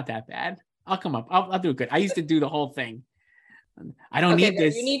not that bad. I'll come up. I'll do it good. I used to do the whole thing. I don't need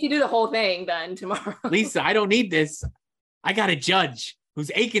this. You need to do the whole thing then tomorrow. Lisa, I don't need this. I got a judge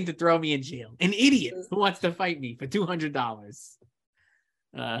who's aching to throw me in jail. An idiot who wants to fight me for $200.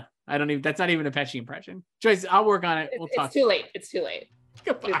 I don't even, that's not even a Pesci impression. Joyce, I'll work on it. We'll talk. It's too late. It's too late.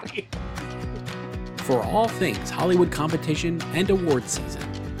 Goodbye. For all things Hollywood competition and award season,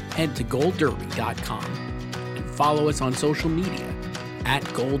 head to goldderby.com and follow us on social media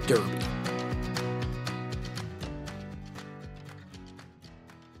 @goldderby.